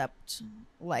everyone except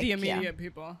like The immediate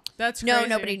people. That's No, crazy.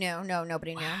 nobody knew. No,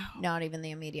 nobody knew. Wow. Not even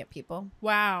the immediate people.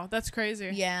 Wow, that's crazy.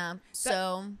 Yeah.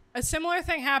 So A similar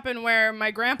thing happened where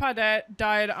my grandpa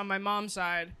died on my mom's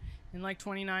side in like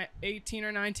 18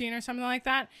 or 19 or something like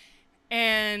that.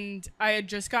 And I had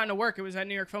just gotten to work. It was at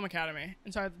New York Film Academy.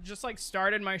 And so I just like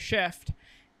started my shift.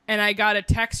 And I got a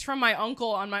text from my uncle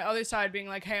on my other side being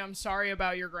like, hey, I'm sorry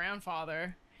about your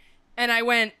grandfather. And I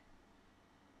went,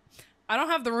 I don't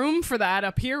have the room for that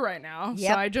up here right now.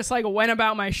 Yep. So I just like went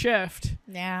about my shift.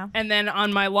 yeah. And then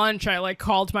on my lunch, I like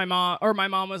called my mom, or my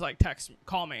mom was like,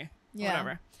 call me,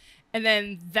 whatever. And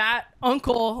then that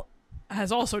uncle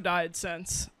has also died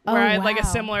since, where Oh, I had like a wow.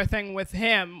 similar thing with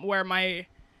him, where I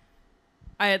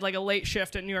had like a late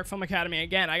shift at New York Film Academy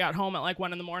again. I got home at like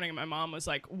 1 a.m. and my mom was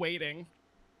like waiting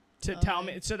to tell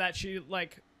me so that she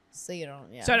like, So you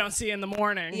don't. Yeah. so I don't see you in the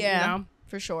morning. Yeah. You know?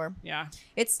 For sure. Yeah.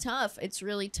 It's tough. It's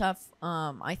really tough.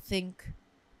 I think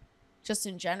just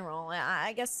in general,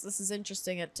 I guess this is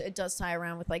interesting. It does tie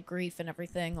around with like grief and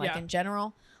everything, like Yeah. in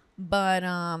general. But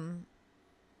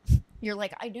you're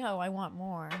like, I know, I want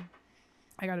more.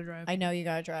 I gotta drive. I know you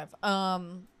gotta drive.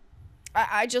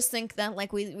 I just think that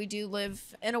like we do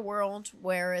live in a world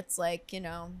where it's like, you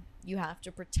know, you have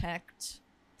to protect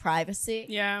privacy.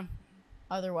 Yeah.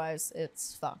 Otherwise,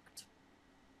 it's fucked.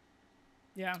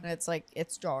 Yeah. And it's like,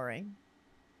 it's jarring.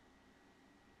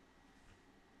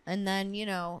 And then, you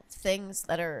know, things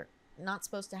that are not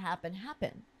supposed to happen.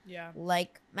 Yeah.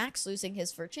 Like Max losing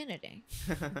his virginity.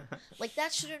 Like,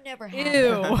 that should have never happened.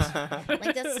 Ew.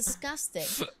 Like, that's disgusting.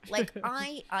 Like,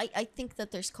 I think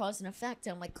that there's cause and effect.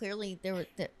 And, like, clearly there were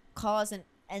the cause and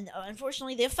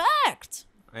unfortunately the effect.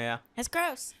 Yeah. It's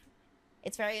gross.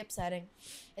 It's very upsetting.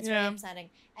 It's Yeah. very upsetting.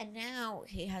 And now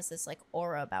he has this like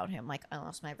aura about him. Like, I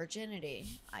lost my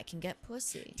virginity. I can get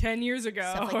pussy. 10 years ago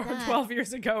Stuff like or that. 12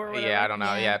 years ago or whatever. Yeah, I don't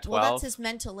know. Yeah, 12. Well, that's his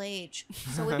mental age.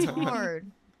 So it's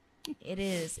hard. It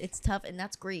is. It's tough. And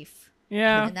that's grief.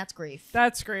 Yeah. And that's grief.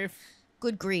 That's grief.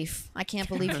 Good grief. I can't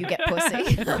believe you get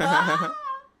pussy.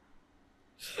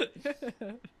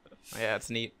 Yeah, it's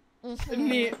neat.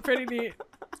 Neat. Pretty neat.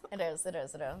 It is. It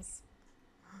is. It is.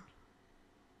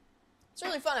 It's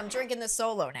really fun. I'm drinking this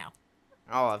solo now.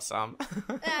 I'll have some.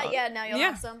 Yeah, now you'll Yeah.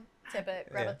 have some. Tip it.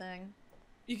 Grab Yeah. a thing.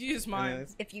 You can use mine.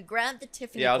 If you grab the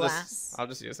Tiffany Yeah, glass. I'll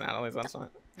just use Natalie's. That's fine.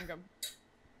 Okay.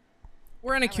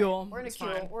 We're in a All right, queue. We're in a It's queue.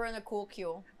 fine. We're in a cool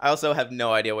queue. I also have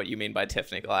no idea what you mean by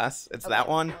Tiffany glass. It's that Okay,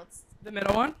 one. well, it's- The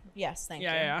middle one? Yes, thank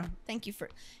Yeah, you. yeah. Thank you for,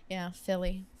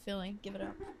 Philly, give it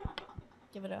up.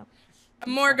 Give it up.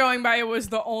 I'm more going by it was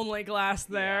the only glass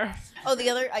there. Oh, the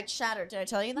other, I shattered. Did I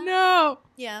tell you that? No.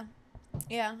 Yeah.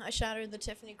 Yeah, I shattered the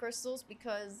Tiffany crystals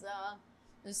because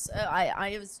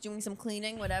I was doing some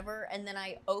cleaning, whatever, and then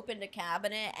I opened a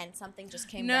cabinet and something just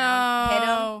came down, hit them.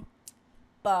 No.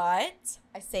 But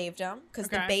I saved them because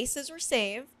the Okay. bases were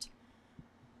saved.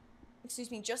 Excuse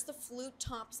me, just the flute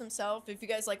tops themselves. If you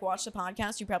guys like watch the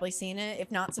podcast, you've probably seen it. If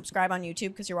not, subscribe on YouTube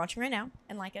because you're watching right now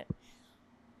and like it.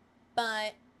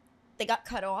 But they got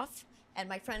cut off, and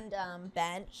my friend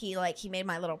Ben, he made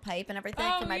my little pipe and everything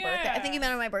Oh, for my birthday. I think yeah. he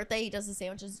met on my birthday. He does the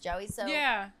sandwiches, Joey. So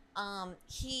Yeah.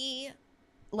 he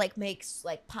like makes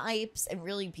like pipes and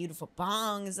really beautiful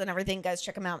bongs and everything. Guys,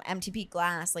 check him out. MTP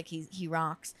Glass, like he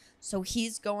rocks. So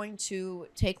he's going to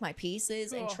take my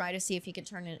pieces and Cool. try to see if he can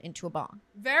turn it into a bong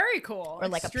Very cool. or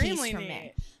like Extremely a piece from neat.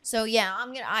 me. So yeah,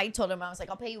 I told him, I was like,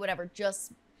 I'll pay you whatever.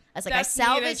 Just I was like, That's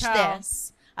I neat as salvaged hell.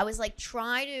 this. I was like,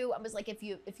 if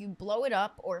you blow it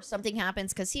up or something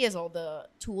happens, because he has all the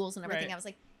tools and everything. Right. I was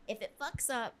like, if it fucks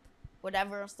up,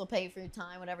 whatever, I'll still pay you for your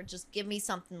time, whatever. Just give me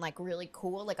something like really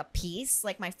cool, like a piece,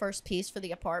 like my first piece for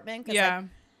the apartment. 'Cause, Yeah. Like,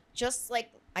 just like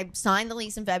I signed the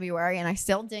lease in February and I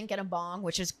still didn't get a bong,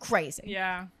 which is crazy.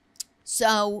 Yeah.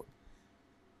 So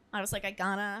I was like, I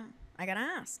gotta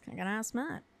ask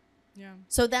Matt. Yeah.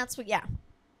 So that's what, yeah.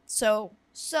 So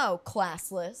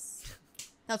classless.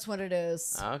 That's what it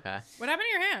is. Oh, okay. What happened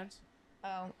to your hand?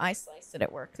 Oh, I sliced it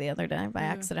at work the other day by Yeah.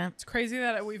 accident. It's crazy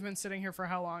that we've been sitting here for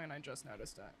how long and I just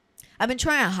noticed it. I've been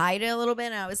trying to hide it a little bit,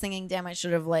 and I was thinking, damn, I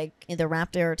should have like either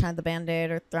wrapped it or tied the band-aid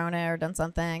or thrown it or done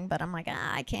something. But I'm like,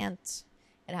 I can't.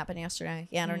 It happened yesterday.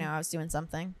 Yeah, I don't know. I was doing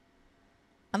something.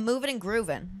 I'm moving and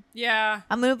grooving. Yeah.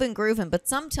 I'm moving and grooving, but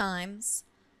sometimes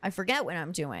I forget what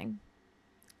I'm doing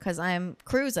because I'm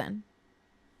cruising.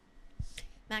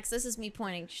 Max, this is me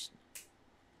pointing.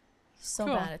 So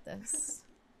Cool. bad at this.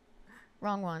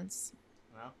 Wrong ones.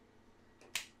 Well,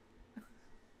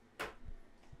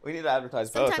 we need to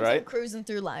advertise Sometimes both, I'm right? cruising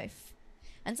through life.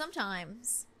 And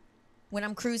sometimes when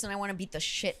I'm cruising, I want to beat the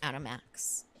shit out of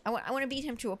Max. I want to beat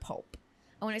him to a pulp.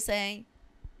 I want to say,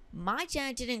 my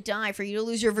dad didn't die for you to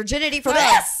lose your virginity for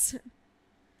this.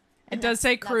 It does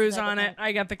say that's cruise another on it. thing.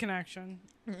 I get the connection.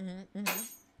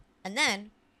 And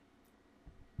then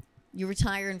you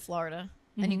retire in Florida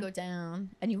and you go down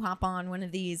and you hop on one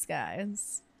of these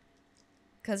guys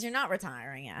because you're not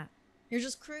retiring yet. You're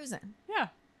just cruising. Yeah.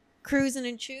 Cruising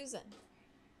and choosing.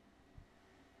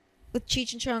 With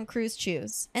Cheech and Chong Cruise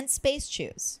Chews and Space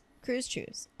Chews. Cruise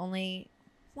Chews. Only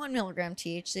 1 milligram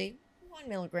THC, 1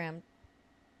 milligram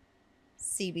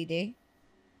CBD,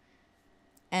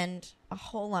 and a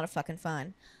whole lot of fucking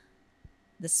fun.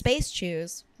 The Space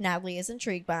Chews, Natalie is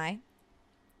intrigued by.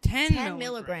 10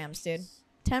 milligrams, dude.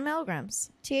 10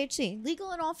 milligrams THC.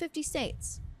 Legal in all 50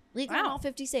 states. Legal in Wow. all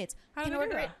 50 states. How You do can they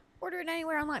do order it. that? Order it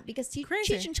anywhere online because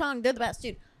Crazy. Cheech and Chong, they're the best,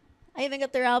 dude. I even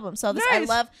got their album. So this, I Nice.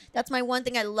 love. That's my one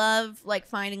thing. I love like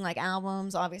finding like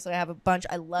albums. Obviously, I have a bunch.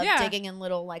 I love Yeah. digging in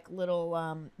little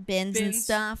bins and Bins.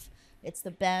 stuff. It's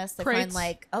the best. I Crates. find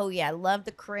like I love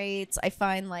the crates. I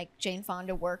find like Jane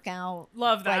Fonda workout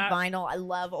Love that. like vinyl. I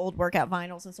love old workout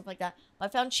vinyls and stuff like that. But I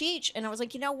found Cheech and I was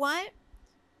like, you know what?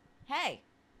 Hey,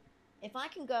 if I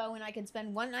can go and I can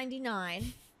spend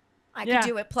 $1.99, I Yeah. can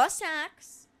do it plus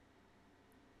tax.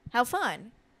 How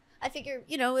fun! I figure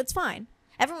it's fine.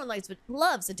 Everyone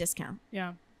loves a discount.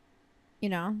 Yeah. You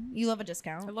love a I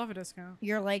discount. love a discount.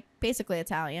 You're like basically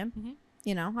Italian.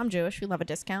 Mhm. I'm Jewish. We love a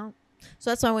discount. So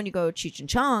that's why when you go Cheech and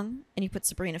Chong and you put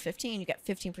Sabrina 15, you get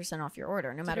 15% off your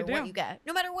order, no a matter good what deal. you get.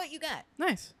 No matter what you get.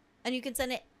 Nice. And you can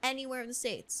send it anywhere in the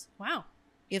States. Wow.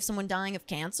 You have someone dying of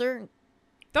cancer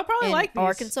They'll probably in like these.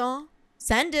 Arkansas,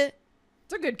 send it.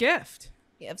 It's a good gift.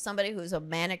 You have somebody who's a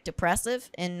manic depressive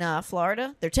in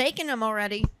Florida. They're taking them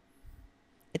already.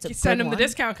 It's a You send good them the one.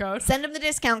 discount code. Send them the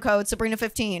discount code,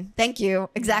 Sabrina15. Thank you.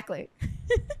 Exactly.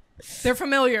 They're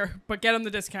familiar, but get them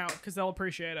the discount because they'll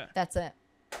appreciate it. That's it.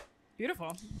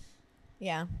 Beautiful.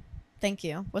 Yeah. Thank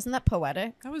you. Wasn't that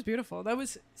poetic? That was beautiful. That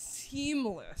was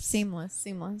seamless.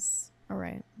 Seamless. All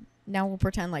right. Now we'll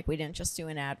pretend like we didn't just do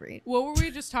an ad read. What were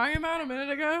we just talking about a minute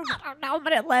ago? I don't know,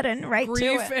 but it led in right to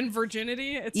Grief it. and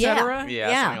virginity, Yeah. etc. Yeah,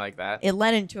 Yeah. something like that. It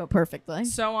led into it perfectly.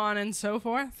 So on and so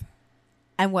forth.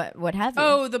 And what have you?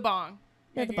 Oh, the bong.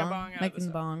 yeah, the Making a bong. bong out of Making the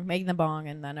this. bong. Making the bong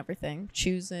and then everything.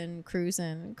 Choosing,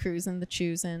 cruising, the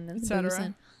choosing, and Et the cetera.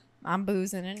 boozing. I'm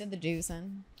boozing into the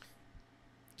doozing.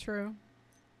 True.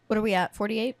 What are we at?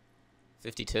 48?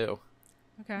 52.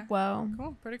 Okay. Well,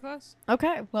 Cool. Pretty close.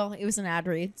 okay. Well, it was an ad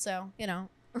read, so,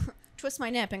 twist my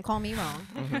nip and call me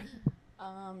wrong.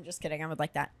 Just kidding. I would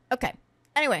like that. Okay.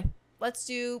 Anyway, let's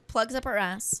do plugs up our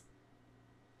ass.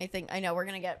 I know we're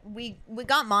going to get, we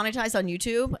got monetized on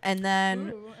YouTube and then,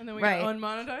 Ooh, and then we right. got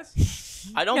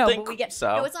unmonetized. I don't no, think but we get,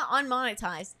 so. no, it's not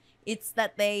unmonetized. It's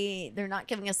that they're not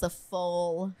giving us the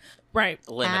full Right.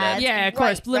 Limited. ads. Yeah, of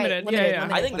course, Right, limited. right, Yeah, yeah.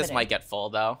 limited, I think this limited. might get full,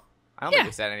 though. I don't Yeah. think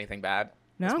we said anything bad.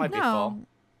 This No? might be No, full.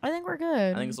 I think we're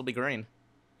good. I think this will be green.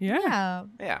 Yeah. yeah.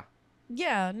 Yeah.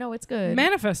 Yeah, no, it's good.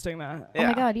 Manifesting that. Oh my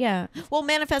Yeah. god, yeah. Well,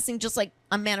 manifesting just like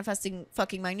I'm manifesting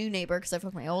fucking my new neighbor because I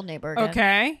fucked my old neighbor again.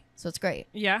 Okay. So it's great.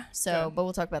 Yeah. So, Good. but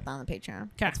we'll talk about that on the Patreon.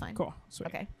 Okay. That's fine. Cool. Sweet.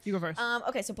 Okay. You go first.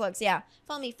 Okay, so plugs, yeah.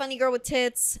 Follow me, Funny Girl with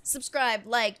Tits. Subscribe,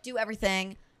 like, do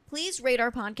everything. Please rate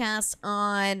our podcast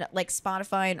on like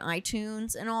Spotify and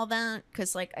iTunes and all that.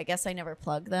 Cause like I guess I never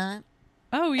plug that.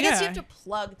 Oh yeah. I guess you have to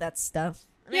plug that stuff.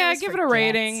 And I Yeah. always Give it a forget.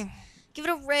 rating. Give it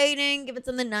a rating. Give it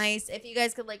something nice. If you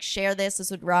guys could like share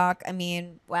this would rock. I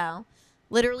mean, wow.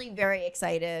 Literally very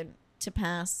excited to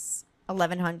pass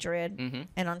 1100 Mm-hmm.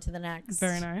 and on to the next.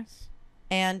 Very nice.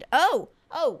 And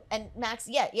and Max,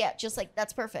 yeah, just like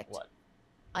that's perfect. What?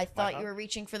 I thought phone? you were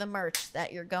reaching for the merch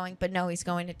that you're going, but no, he's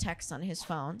going to text on his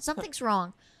phone. Something's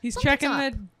wrong. He's Something's checking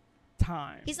up. the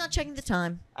time. He's not checking the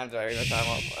time. I'm sorry, the time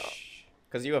off.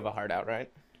 Because you have a hard out, right?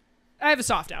 I have a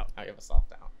soft out. I have a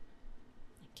soft out.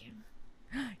 Thank you.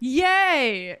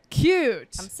 Yay!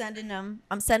 Cute. I'm sending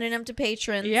them to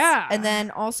patrons. Yeah. And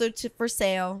then also for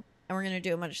sale. And we're gonna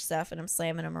do a bunch of stuff, and I'm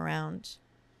slamming them around.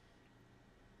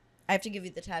 I have to give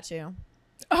you the tattoo.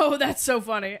 Oh, that's so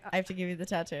funny. I have to give you the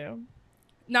tattoo.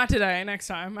 Not today. Next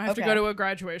time. I have to Okay. go to a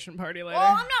graduation party later.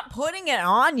 Well, I'm not putting it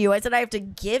on you. I said I have to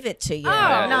give it to you. Oh.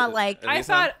 I'm not like. At I least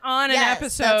thought on an Yes,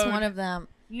 episode. that's one of them.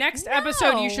 Next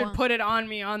episode, you No. should put it on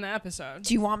me on the episode.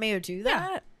 Do you want me to do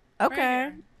that? Right Okay.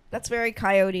 here. That's very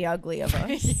coyote ugly of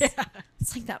us. Yeah.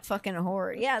 It's like that fucking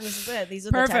horror. Yeah, this is it. These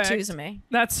are Perfect. the tattoos of me.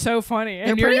 That's so funny. They're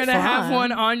And you're pretty going to have fun.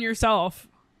 one on yourself.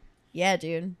 Yeah,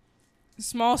 dude.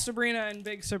 Small Sabrina and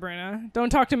big Sabrina. Don't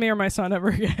talk to me or my son ever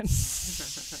again.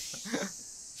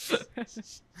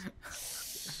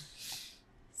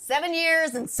 7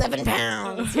 years and 7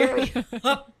 pounds. Here we go.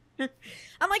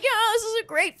 I'm like, yeah, this is a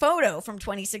great photo from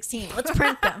 2016. Let's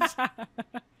print them.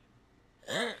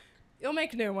 You'll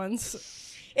make new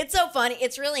ones. It's so funny.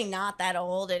 It's really not that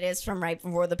old. It is from right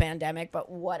before the pandemic,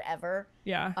 but whatever.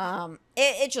 Yeah.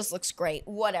 It just looks great.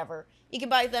 Whatever. You can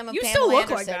buy them a You Pamela still look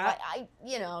like Anderson.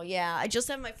 that. I just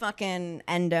have my fucking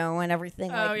endo and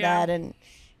everything like yeah. that. And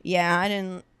yeah, I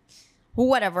didn't.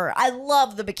 Whatever. I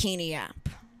love the bikini app.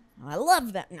 I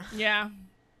love that. Yeah.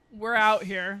 We're out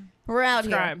here. We're out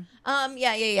Subscribe.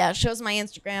 here. Yeah. Shows my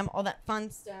Instagram, all that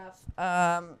fun stuff.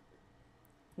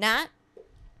 Nat?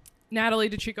 Natalie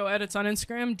DeCicco edits on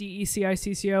Instagram,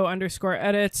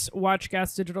 DECICCO_edits. Watch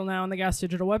Gas Digital now on the Gas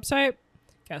Digital website,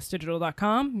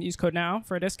 gasdigital.com. Use code NOW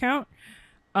for a discount.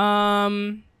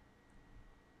 That's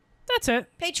it.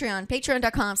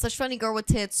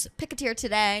 Patreon.com/funnygirlwithtits. Pick a tier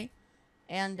today.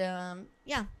 And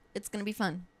yeah, it's going to be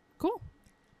fun. Cool.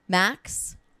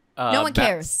 Max? No one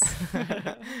cares.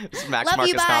 It's Max Love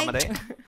you, Marcus bye. Comedy.